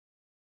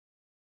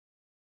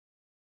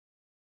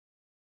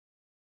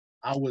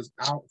 I was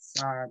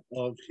outside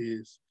of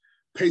his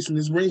pace. And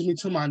this brings me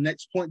to my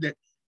next point, that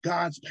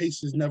God's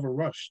pace is never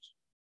rushed.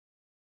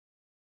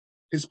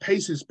 His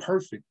pace is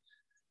perfect.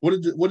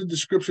 What did the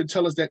scripture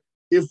tell us? That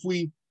if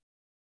we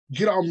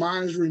get our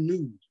minds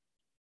renewed,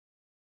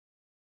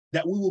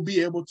 that we will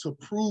be able to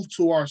prove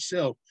to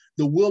ourselves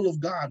the will of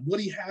God, what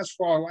he has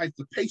for our life,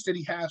 the pace that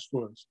he has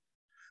for us,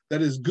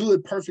 that is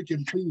good, perfect,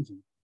 and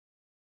pleasing.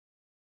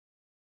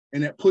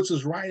 And that puts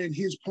us right in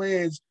his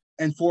plans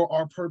and for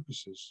our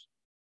purposes.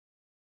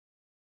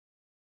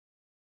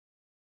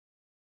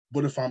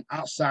 But if I'm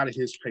outside of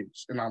his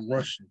pace and I'm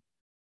rushing,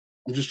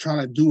 I'm just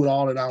trying to do it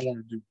all that I want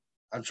to do.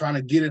 I'm trying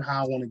to get it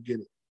how I want to get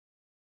it.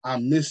 I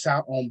miss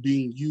out on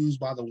being used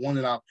by the one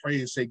that I pray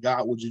and say,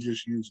 God, would you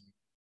just use me?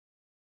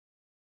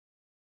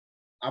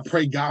 I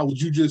pray, God,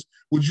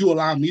 would you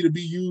allow me to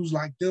be used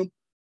like them?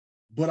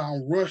 But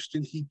I'm rushed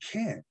and he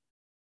can't.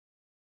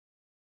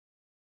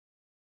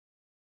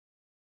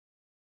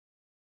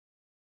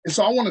 And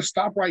so I want to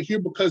stop right here,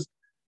 because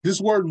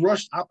this word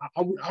rushed,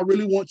 I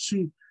really want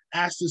to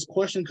ask this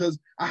question, because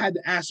I had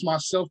to ask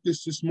myself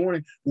this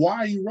morning. Why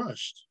are you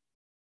rushed?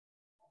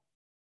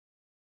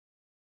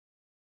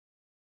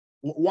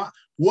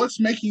 What's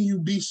making you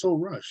be so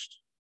rushed?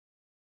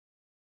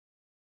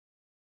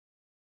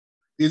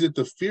 Is it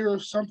the fear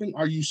of something?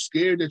 Are you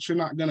scared that you're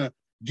not going to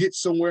get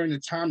somewhere in the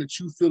time that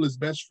you feel is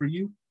best for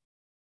you?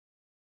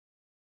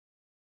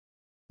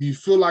 Do you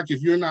feel like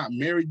if you're not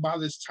married by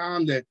this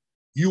time that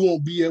you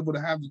won't be able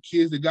to have the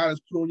kids that God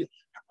has put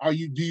on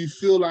you? Do you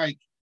feel like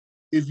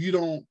if you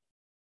don't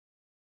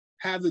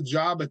have the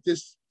job at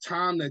this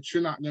time that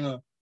you're not going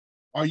to,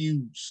 are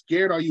you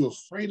scared? Are you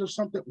afraid of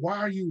something? Why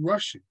are you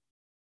rushing?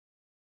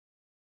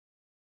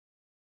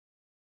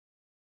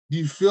 Do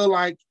you feel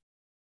like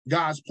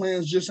God's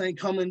plans just ain't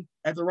coming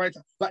at the right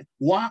time? Like,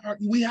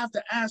 we have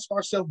to ask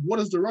ourselves, what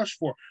is the rush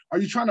for? Are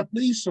you trying to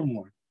please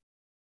someone?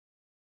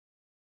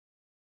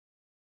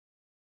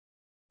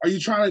 Are you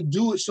trying to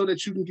do it so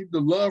that you can get the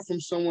love from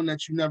someone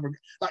that you never,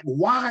 like,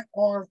 why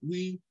are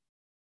we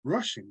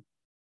rushing?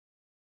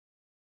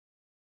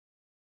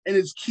 And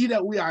it's key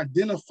that we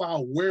identify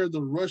where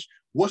the rush,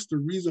 what's the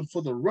reason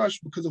for the rush,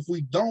 because if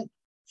we don't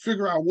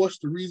figure out what's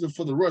the reason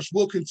for the rush,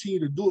 we'll continue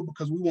to do it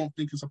because we won't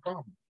think it's a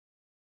problem.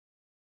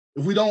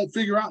 If we don't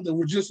figure out that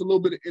we're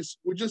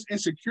just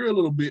insecure a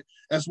little bit,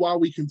 that's why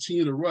we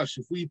continue to rush.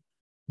 If we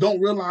don't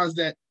realize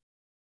that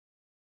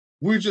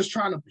we're just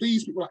trying to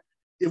please people, like,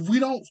 if we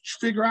don't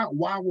figure out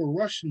why we're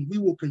rushing, we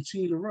will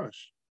continue to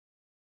rush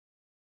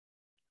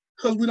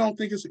because we don't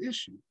think it's an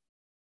issue.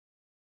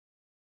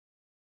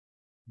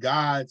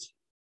 God's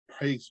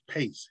pace,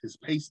 his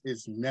pace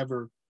is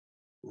never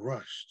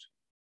rushed.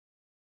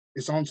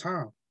 It's on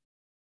time.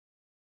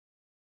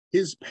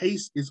 His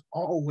pace is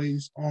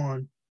always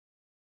on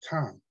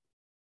time.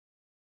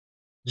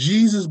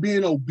 Jesus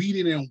being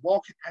obedient and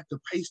walking at the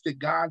pace that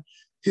God,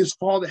 his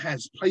Father,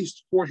 has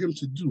placed for him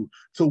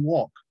to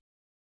walk.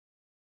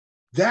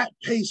 That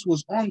pace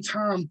was on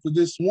time for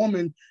this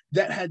woman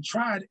that had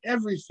tried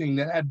everything,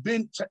 that had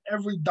been to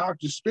every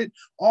doctor, spent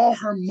all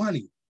her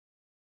money,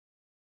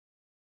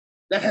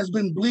 that has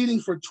been bleeding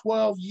for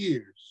 12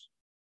 years.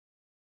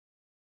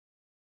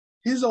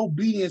 His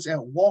obedience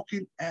at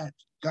walking at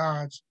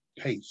God's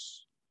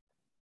pace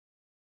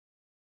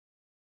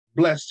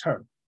blessed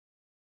her.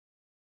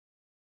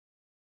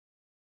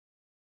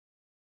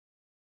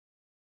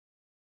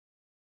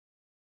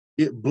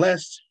 It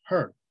blessed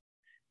her.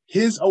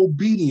 His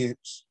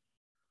obedience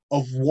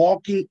of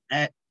walking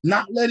at,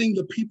 not letting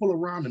the people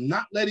around him,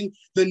 not letting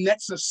the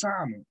next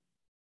assignment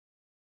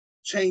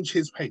change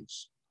his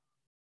pace.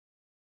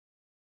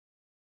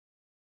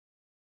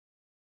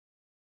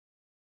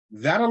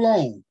 That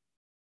alone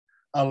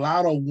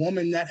allowed a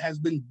woman that has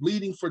been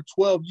bleeding for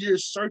 12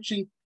 years,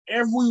 searching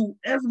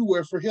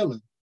everywhere for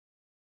healing,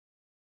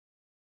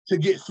 to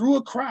get through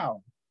a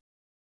crowd,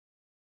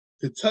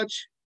 to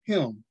touch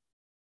him,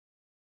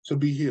 to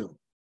be healed.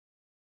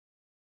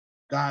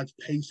 God's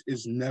pace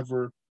is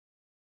never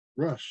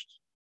rushed.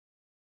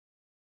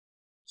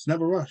 It's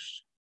never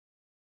rushed.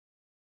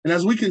 And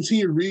as we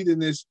continue reading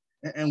this,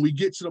 and we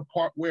get to the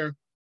part where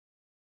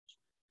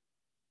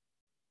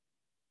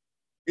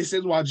it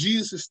says, while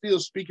Jesus is still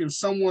speaking,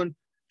 someone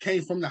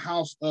came from the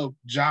house of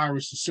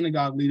Jairus, the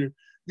synagogue leader.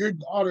 Your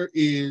daughter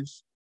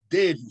is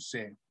dead, he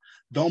said.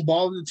 Don't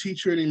bother the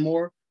teacher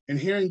anymore. And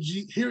hearing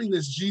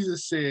this,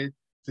 Jesus said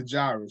to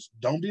Jairus,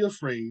 don't be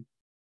afraid,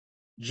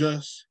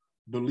 just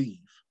believe,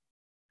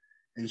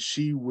 and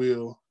she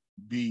will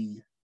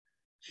be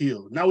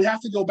healed. Now we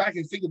have to go back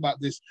and think about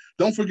this.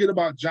 Don't forget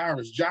about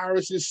Jairus.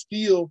 Jairus is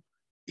still,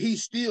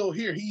 he's still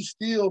here.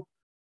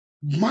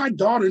 My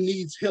daughter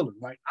needs healing.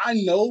 Like,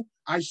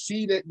 I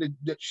see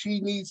that she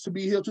needs to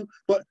be healed too,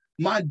 but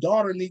my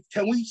daughter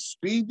can we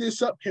speed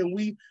this up? Can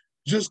we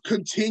just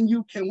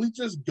continue? Can we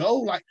just go?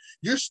 Like,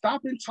 you're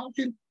stopping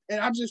talking, and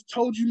I just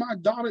told you my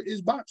daughter is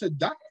about to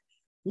die.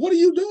 What are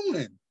you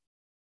doing?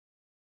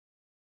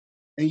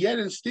 And yet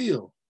and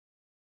still,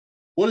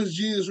 what is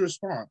Jesus'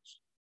 response?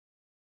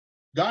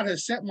 God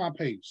has set my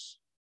pace.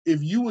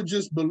 If you would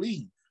just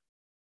believe,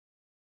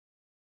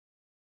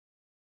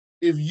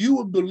 if you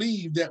would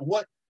believe that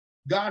what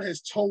God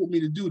has told me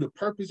to do, the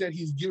purpose that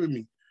he's given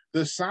me,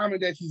 the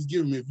assignment that he's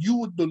given me, if you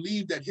would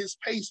believe that his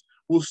pace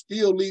will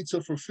still lead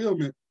to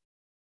fulfillment,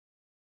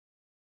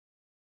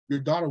 your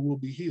daughter will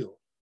be healed.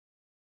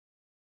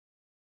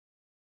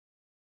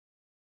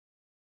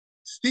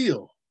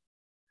 Still,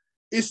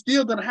 it's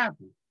still going to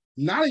happen.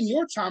 Not in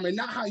your time and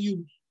not how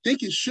you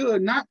think it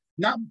should, not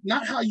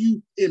how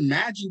you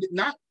imagined it,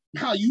 not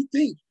how you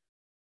think,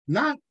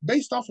 not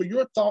based off of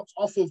your thoughts,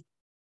 off of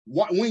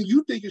when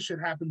you think it should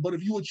happen, but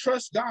if you would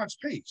trust God's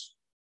pace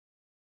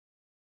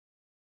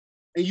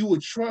and you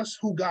would trust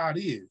who God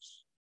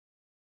is,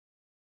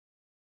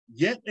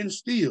 yet and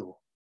still,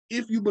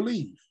 if you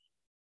believe,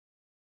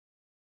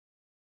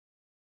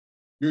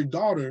 your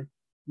daughter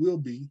will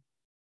be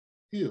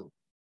healed.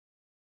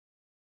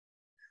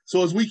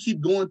 So as we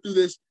keep going through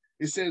this,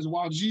 it says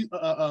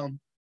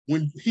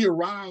when he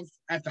arrived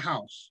at the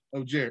house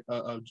of Jairus,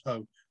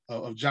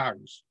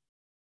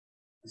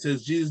 it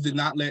says Jesus did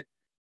not let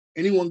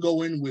anyone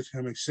go in with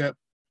him except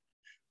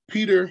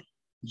Peter,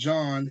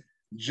 John,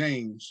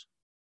 James,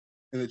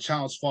 and the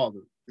child's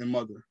father and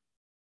mother.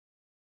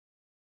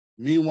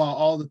 Meanwhile,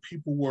 all the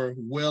people were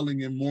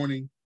wailing and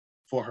mourning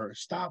for her.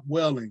 Stop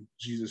wailing,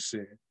 Jesus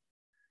said.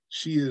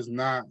 She is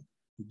not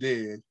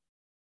dead,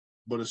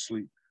 but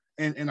asleep.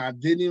 And I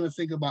didn't even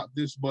think about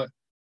this, but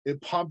it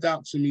popped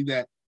out to me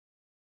that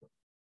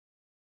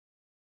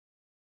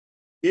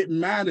it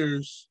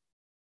matters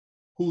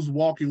who's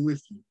walking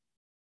with you.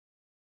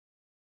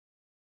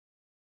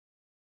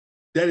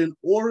 That in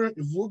order,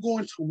 if we're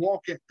going to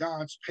walk at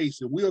God's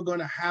pace, and we are going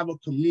to have a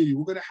community,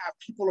 we're going to have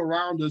people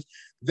around us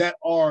that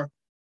are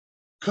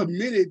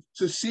committed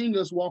to seeing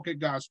us walk at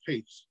God's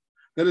pace,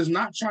 that is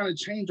not trying to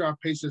change our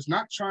pace, that's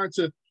not trying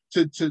to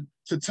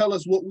tell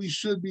us what we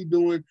should be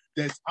doing,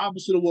 that's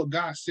opposite of what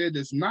God said,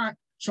 that's not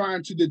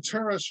trying to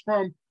deter us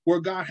from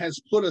where God has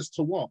put us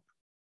to walk.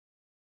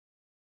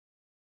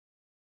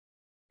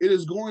 It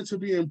is going to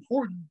be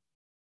important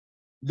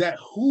that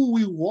who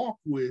we walk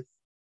with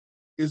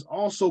is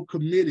also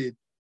committed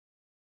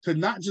to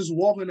not just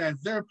walking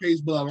at their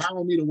pace, but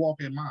allowing me to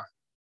walk at mine.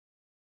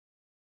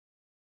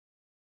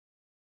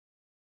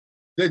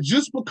 That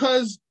just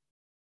because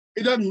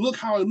it doesn't look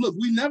how it looks,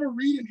 we never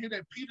read in here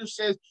that Peter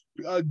says,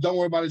 don't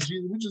worry about it,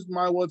 Jesus, we just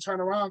might well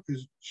turn around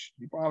because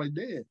you're probably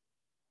dead.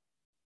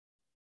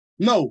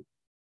 No,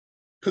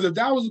 because if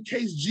that was the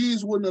case,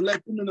 Jesus wouldn't have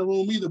let them in the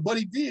room either, but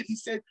he did. He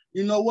said,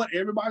 you know what,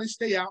 everybody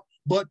stay out,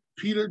 but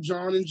Peter,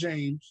 John, and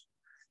James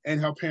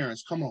and her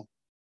parents, come on.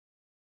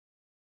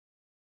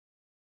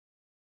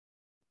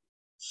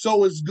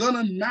 So it's going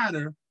to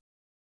matter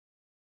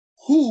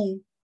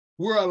who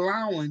we're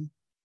allowing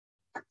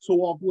to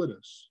walk with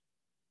us.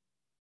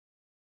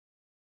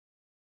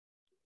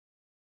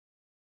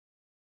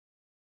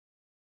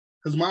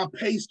 Because my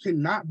pace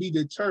cannot be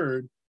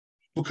deterred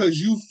because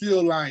you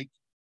feel like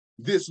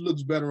this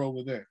looks better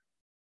over there.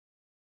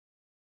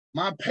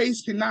 My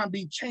pace cannot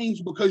be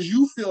changed because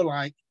you feel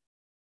like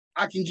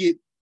I can get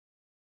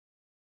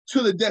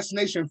to the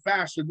destination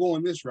faster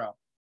going this route.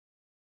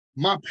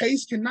 My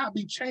pace cannot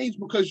be changed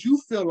because you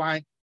feel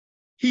like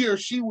he or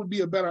she would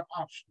be a better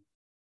option.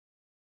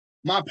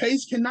 My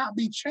pace cannot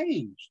be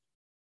changed.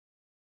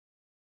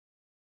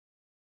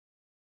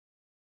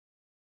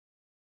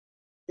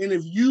 And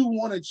if you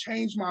want to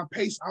change my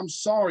pace, I'm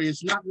sorry.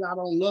 It's not that I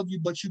don't love you,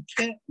 but you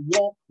can't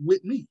walk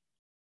with me.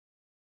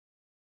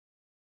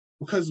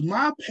 Because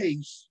my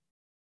pace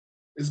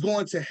is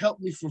going to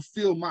help me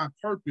fulfill my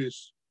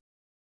purpose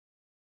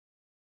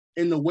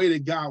in the way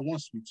that God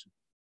wants me to.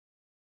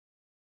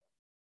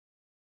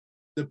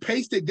 The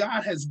pace that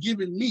God has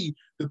given me,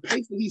 the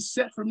pace that he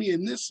set for me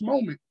in this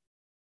moment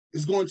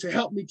is going to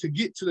help me to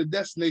get to the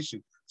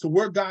destination, to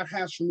where God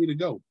has for me to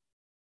go,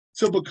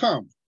 to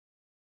become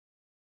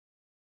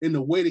in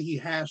the way that he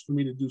has for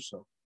me to do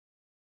so.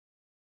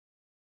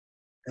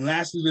 And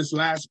lastly, this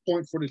last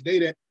point for the day,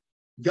 that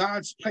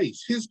God's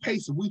pace, his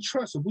pace, if we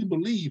trust, if we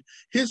believe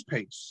his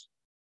pace,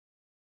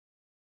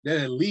 that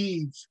it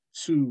leads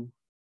to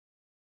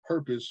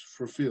purpose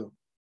fulfilled.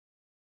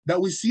 That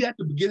we see at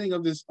the beginning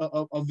of this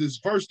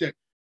verse that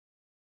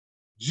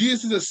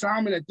Jesus'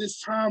 assignment at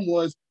this time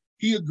was,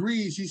 he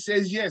agrees, he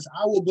says, yes,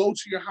 I will go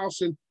to your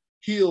house and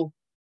heal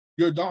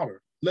your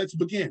daughter. Let's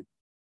begin.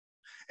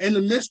 In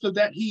the midst of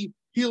that, he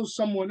heals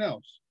someone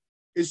else.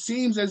 It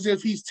seems as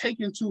if he's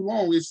taking too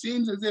long. It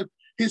seems as if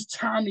his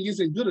timing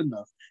isn't good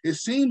enough. It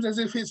seems as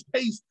if his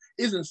pace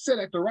isn't set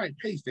at the right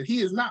pace, that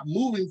he is not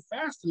moving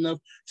fast enough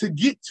to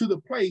get to the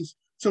place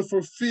to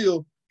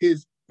fulfill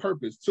his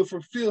purpose, to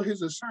fulfill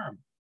his assignment.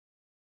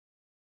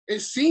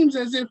 It seems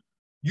as if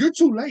you're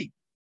too late.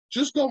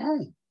 Just go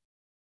home.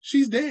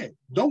 She's dead.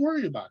 Don't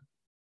worry about it.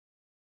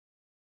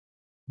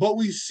 But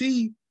we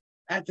see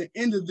at the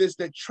end of this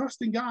that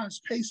trusting God's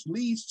pace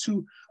leads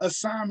to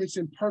assignments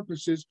and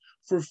purposes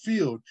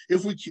fulfilled.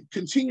 If we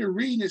continue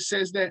reading, it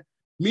says that,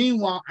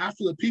 meanwhile,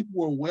 after the people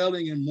were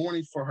wailing and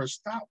mourning for her,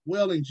 stop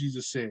wailing,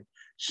 Jesus said.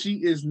 She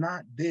is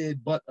not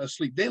dead, but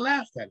asleep. They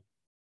laughed at him.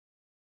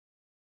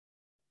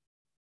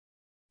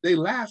 They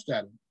laughed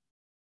at him.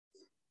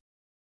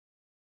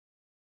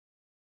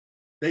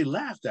 They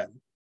laughed at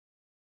him.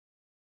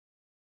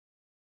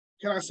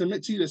 can I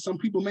submit to you that some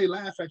people may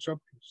laugh at your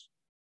pace?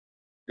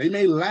 They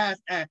may laugh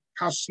at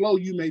how slow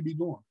you may be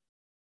going.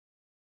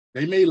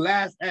 They may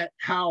laugh at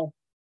how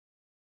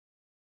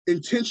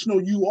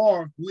intentional you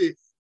are with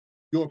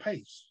your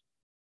pace.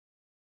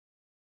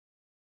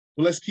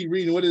 Well, let's keep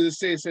reading. What does it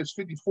say? It says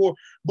 54,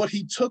 but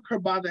he took her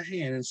by the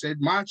hand and said,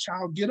 my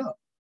child, get up.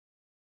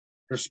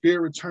 Her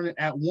spirit returned.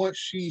 At once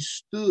she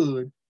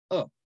stood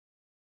up.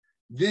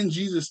 Then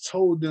Jesus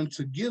told them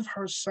to give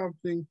her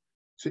something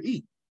to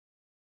eat.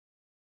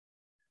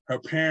 Her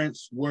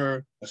parents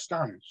were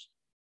astonished,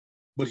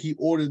 but he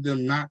ordered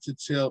them not to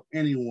tell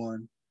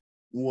anyone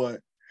what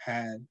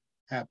had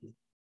happened.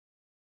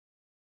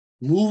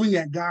 Moving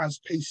at God's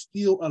pace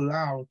still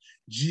allowed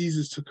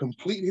Jesus to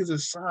complete his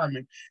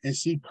assignment and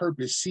see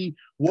purpose, see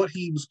what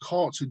he was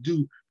called to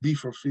do be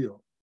fulfilled.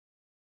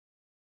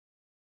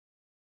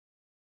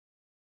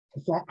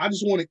 So I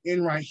just want to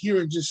end right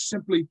here and just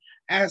simply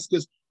ask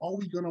us, are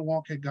we going to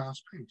walk at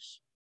God's pace?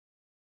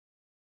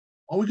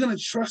 Are we going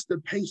to trust the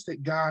pace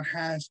that God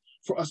has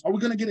for us? Are we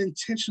going to get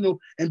intentional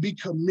and be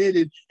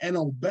committed and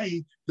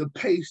obey the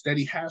pace that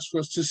he has for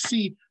us to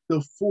see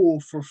the full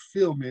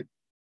fulfillment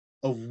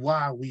of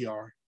why we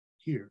are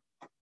here?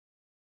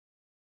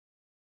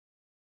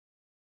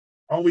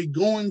 Are we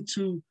going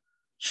to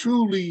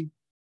truly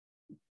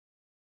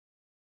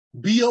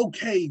be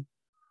okay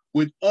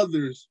with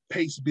others'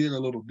 pace being a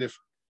little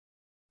different?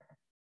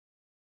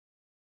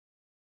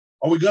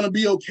 Are we going to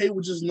be okay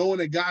with just knowing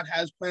that God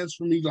has plans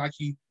for me like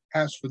he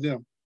has for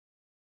them?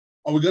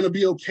 Are we going to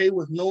be okay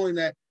with knowing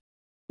that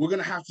we're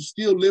going to have to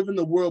still live in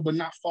the world but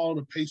not follow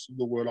the pace of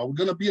the world? Are we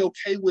going to be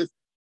okay with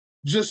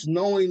just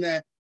knowing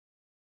that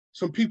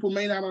some people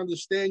may not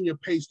understand your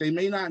pace? They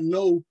may not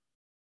know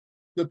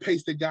the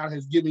pace that God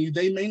has given you.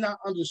 They may not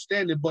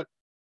understand it, but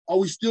are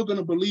we still going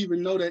to believe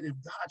and know that if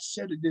God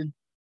said it, then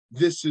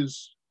this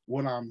is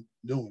what I'm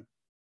doing?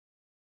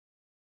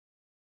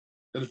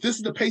 That if this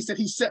is the pace that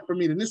he set for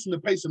me, then this is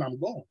the pace that I'm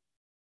going.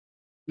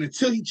 And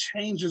until he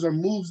changes or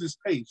moves this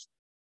pace,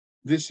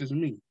 this is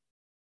me.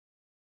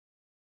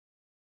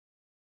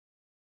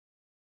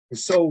 And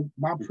so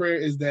my prayer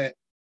is that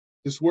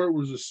this word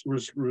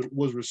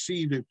was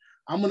received, and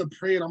I'm going to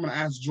pray and I'm going to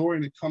ask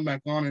Jordan to come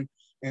back on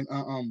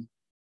and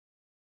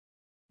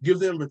give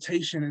the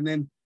invitation, and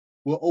then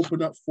we'll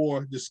open up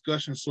for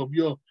discussion. So if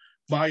you'll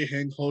bow your head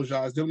and close your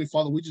eyes. Heavenly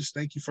Father, we just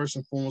thank you first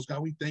and foremost.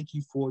 God, we thank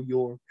you for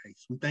your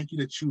pace. We thank you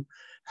that you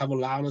have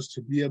allowed us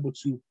to be able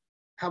to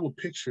have a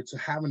picture, to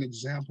have an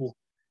example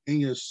in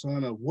your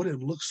son of what it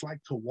looks like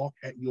to walk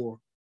at your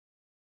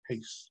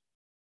pace.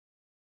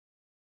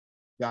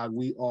 God,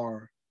 we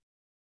are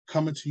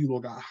coming to you,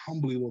 Lord God,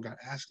 humbly, Lord God,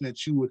 asking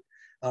that you would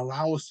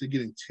allow us to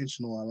get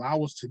intentional,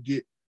 allow us to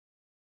get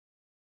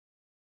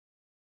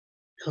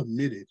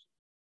committed,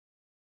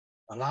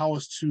 allow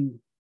us to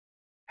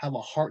have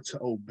a heart to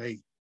obey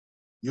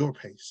your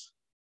pace.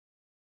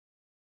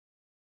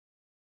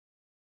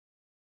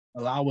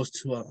 Allow us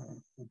to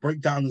break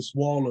down this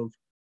wall of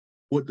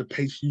what the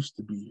pace used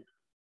to be,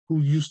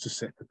 who used to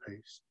set the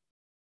pace.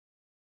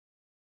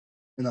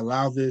 And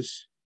allow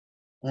this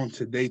on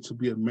today to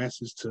be a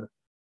message to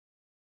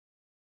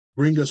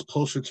bring us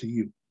closer to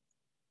you.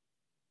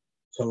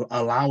 So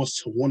allow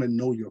us to want to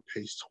know your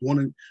pace, to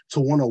want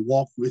to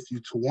walk with you,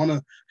 to want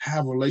to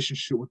have a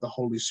relationship with the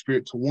Holy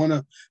Spirit, to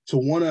want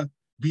to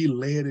be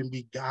led and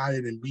be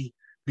guided and be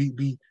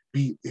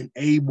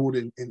enabled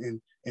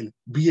and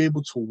be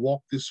able to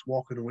walk this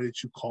walk in the way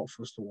that you called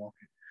for us to walk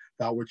it.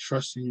 God, we're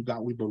trusting you.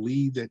 God, we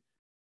believe that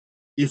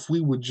if we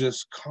would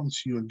just come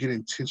to you and get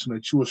intentional,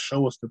 that you will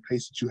show us the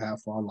pace that you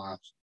have for our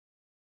lives.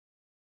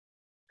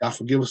 God,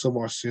 forgive us of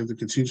our sins and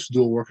continue to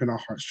do a work in our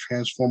hearts,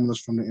 transforming us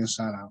from the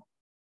inside out.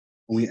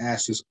 And we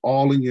ask this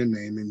all in your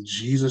name. In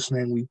Jesus'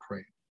 name we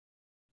pray.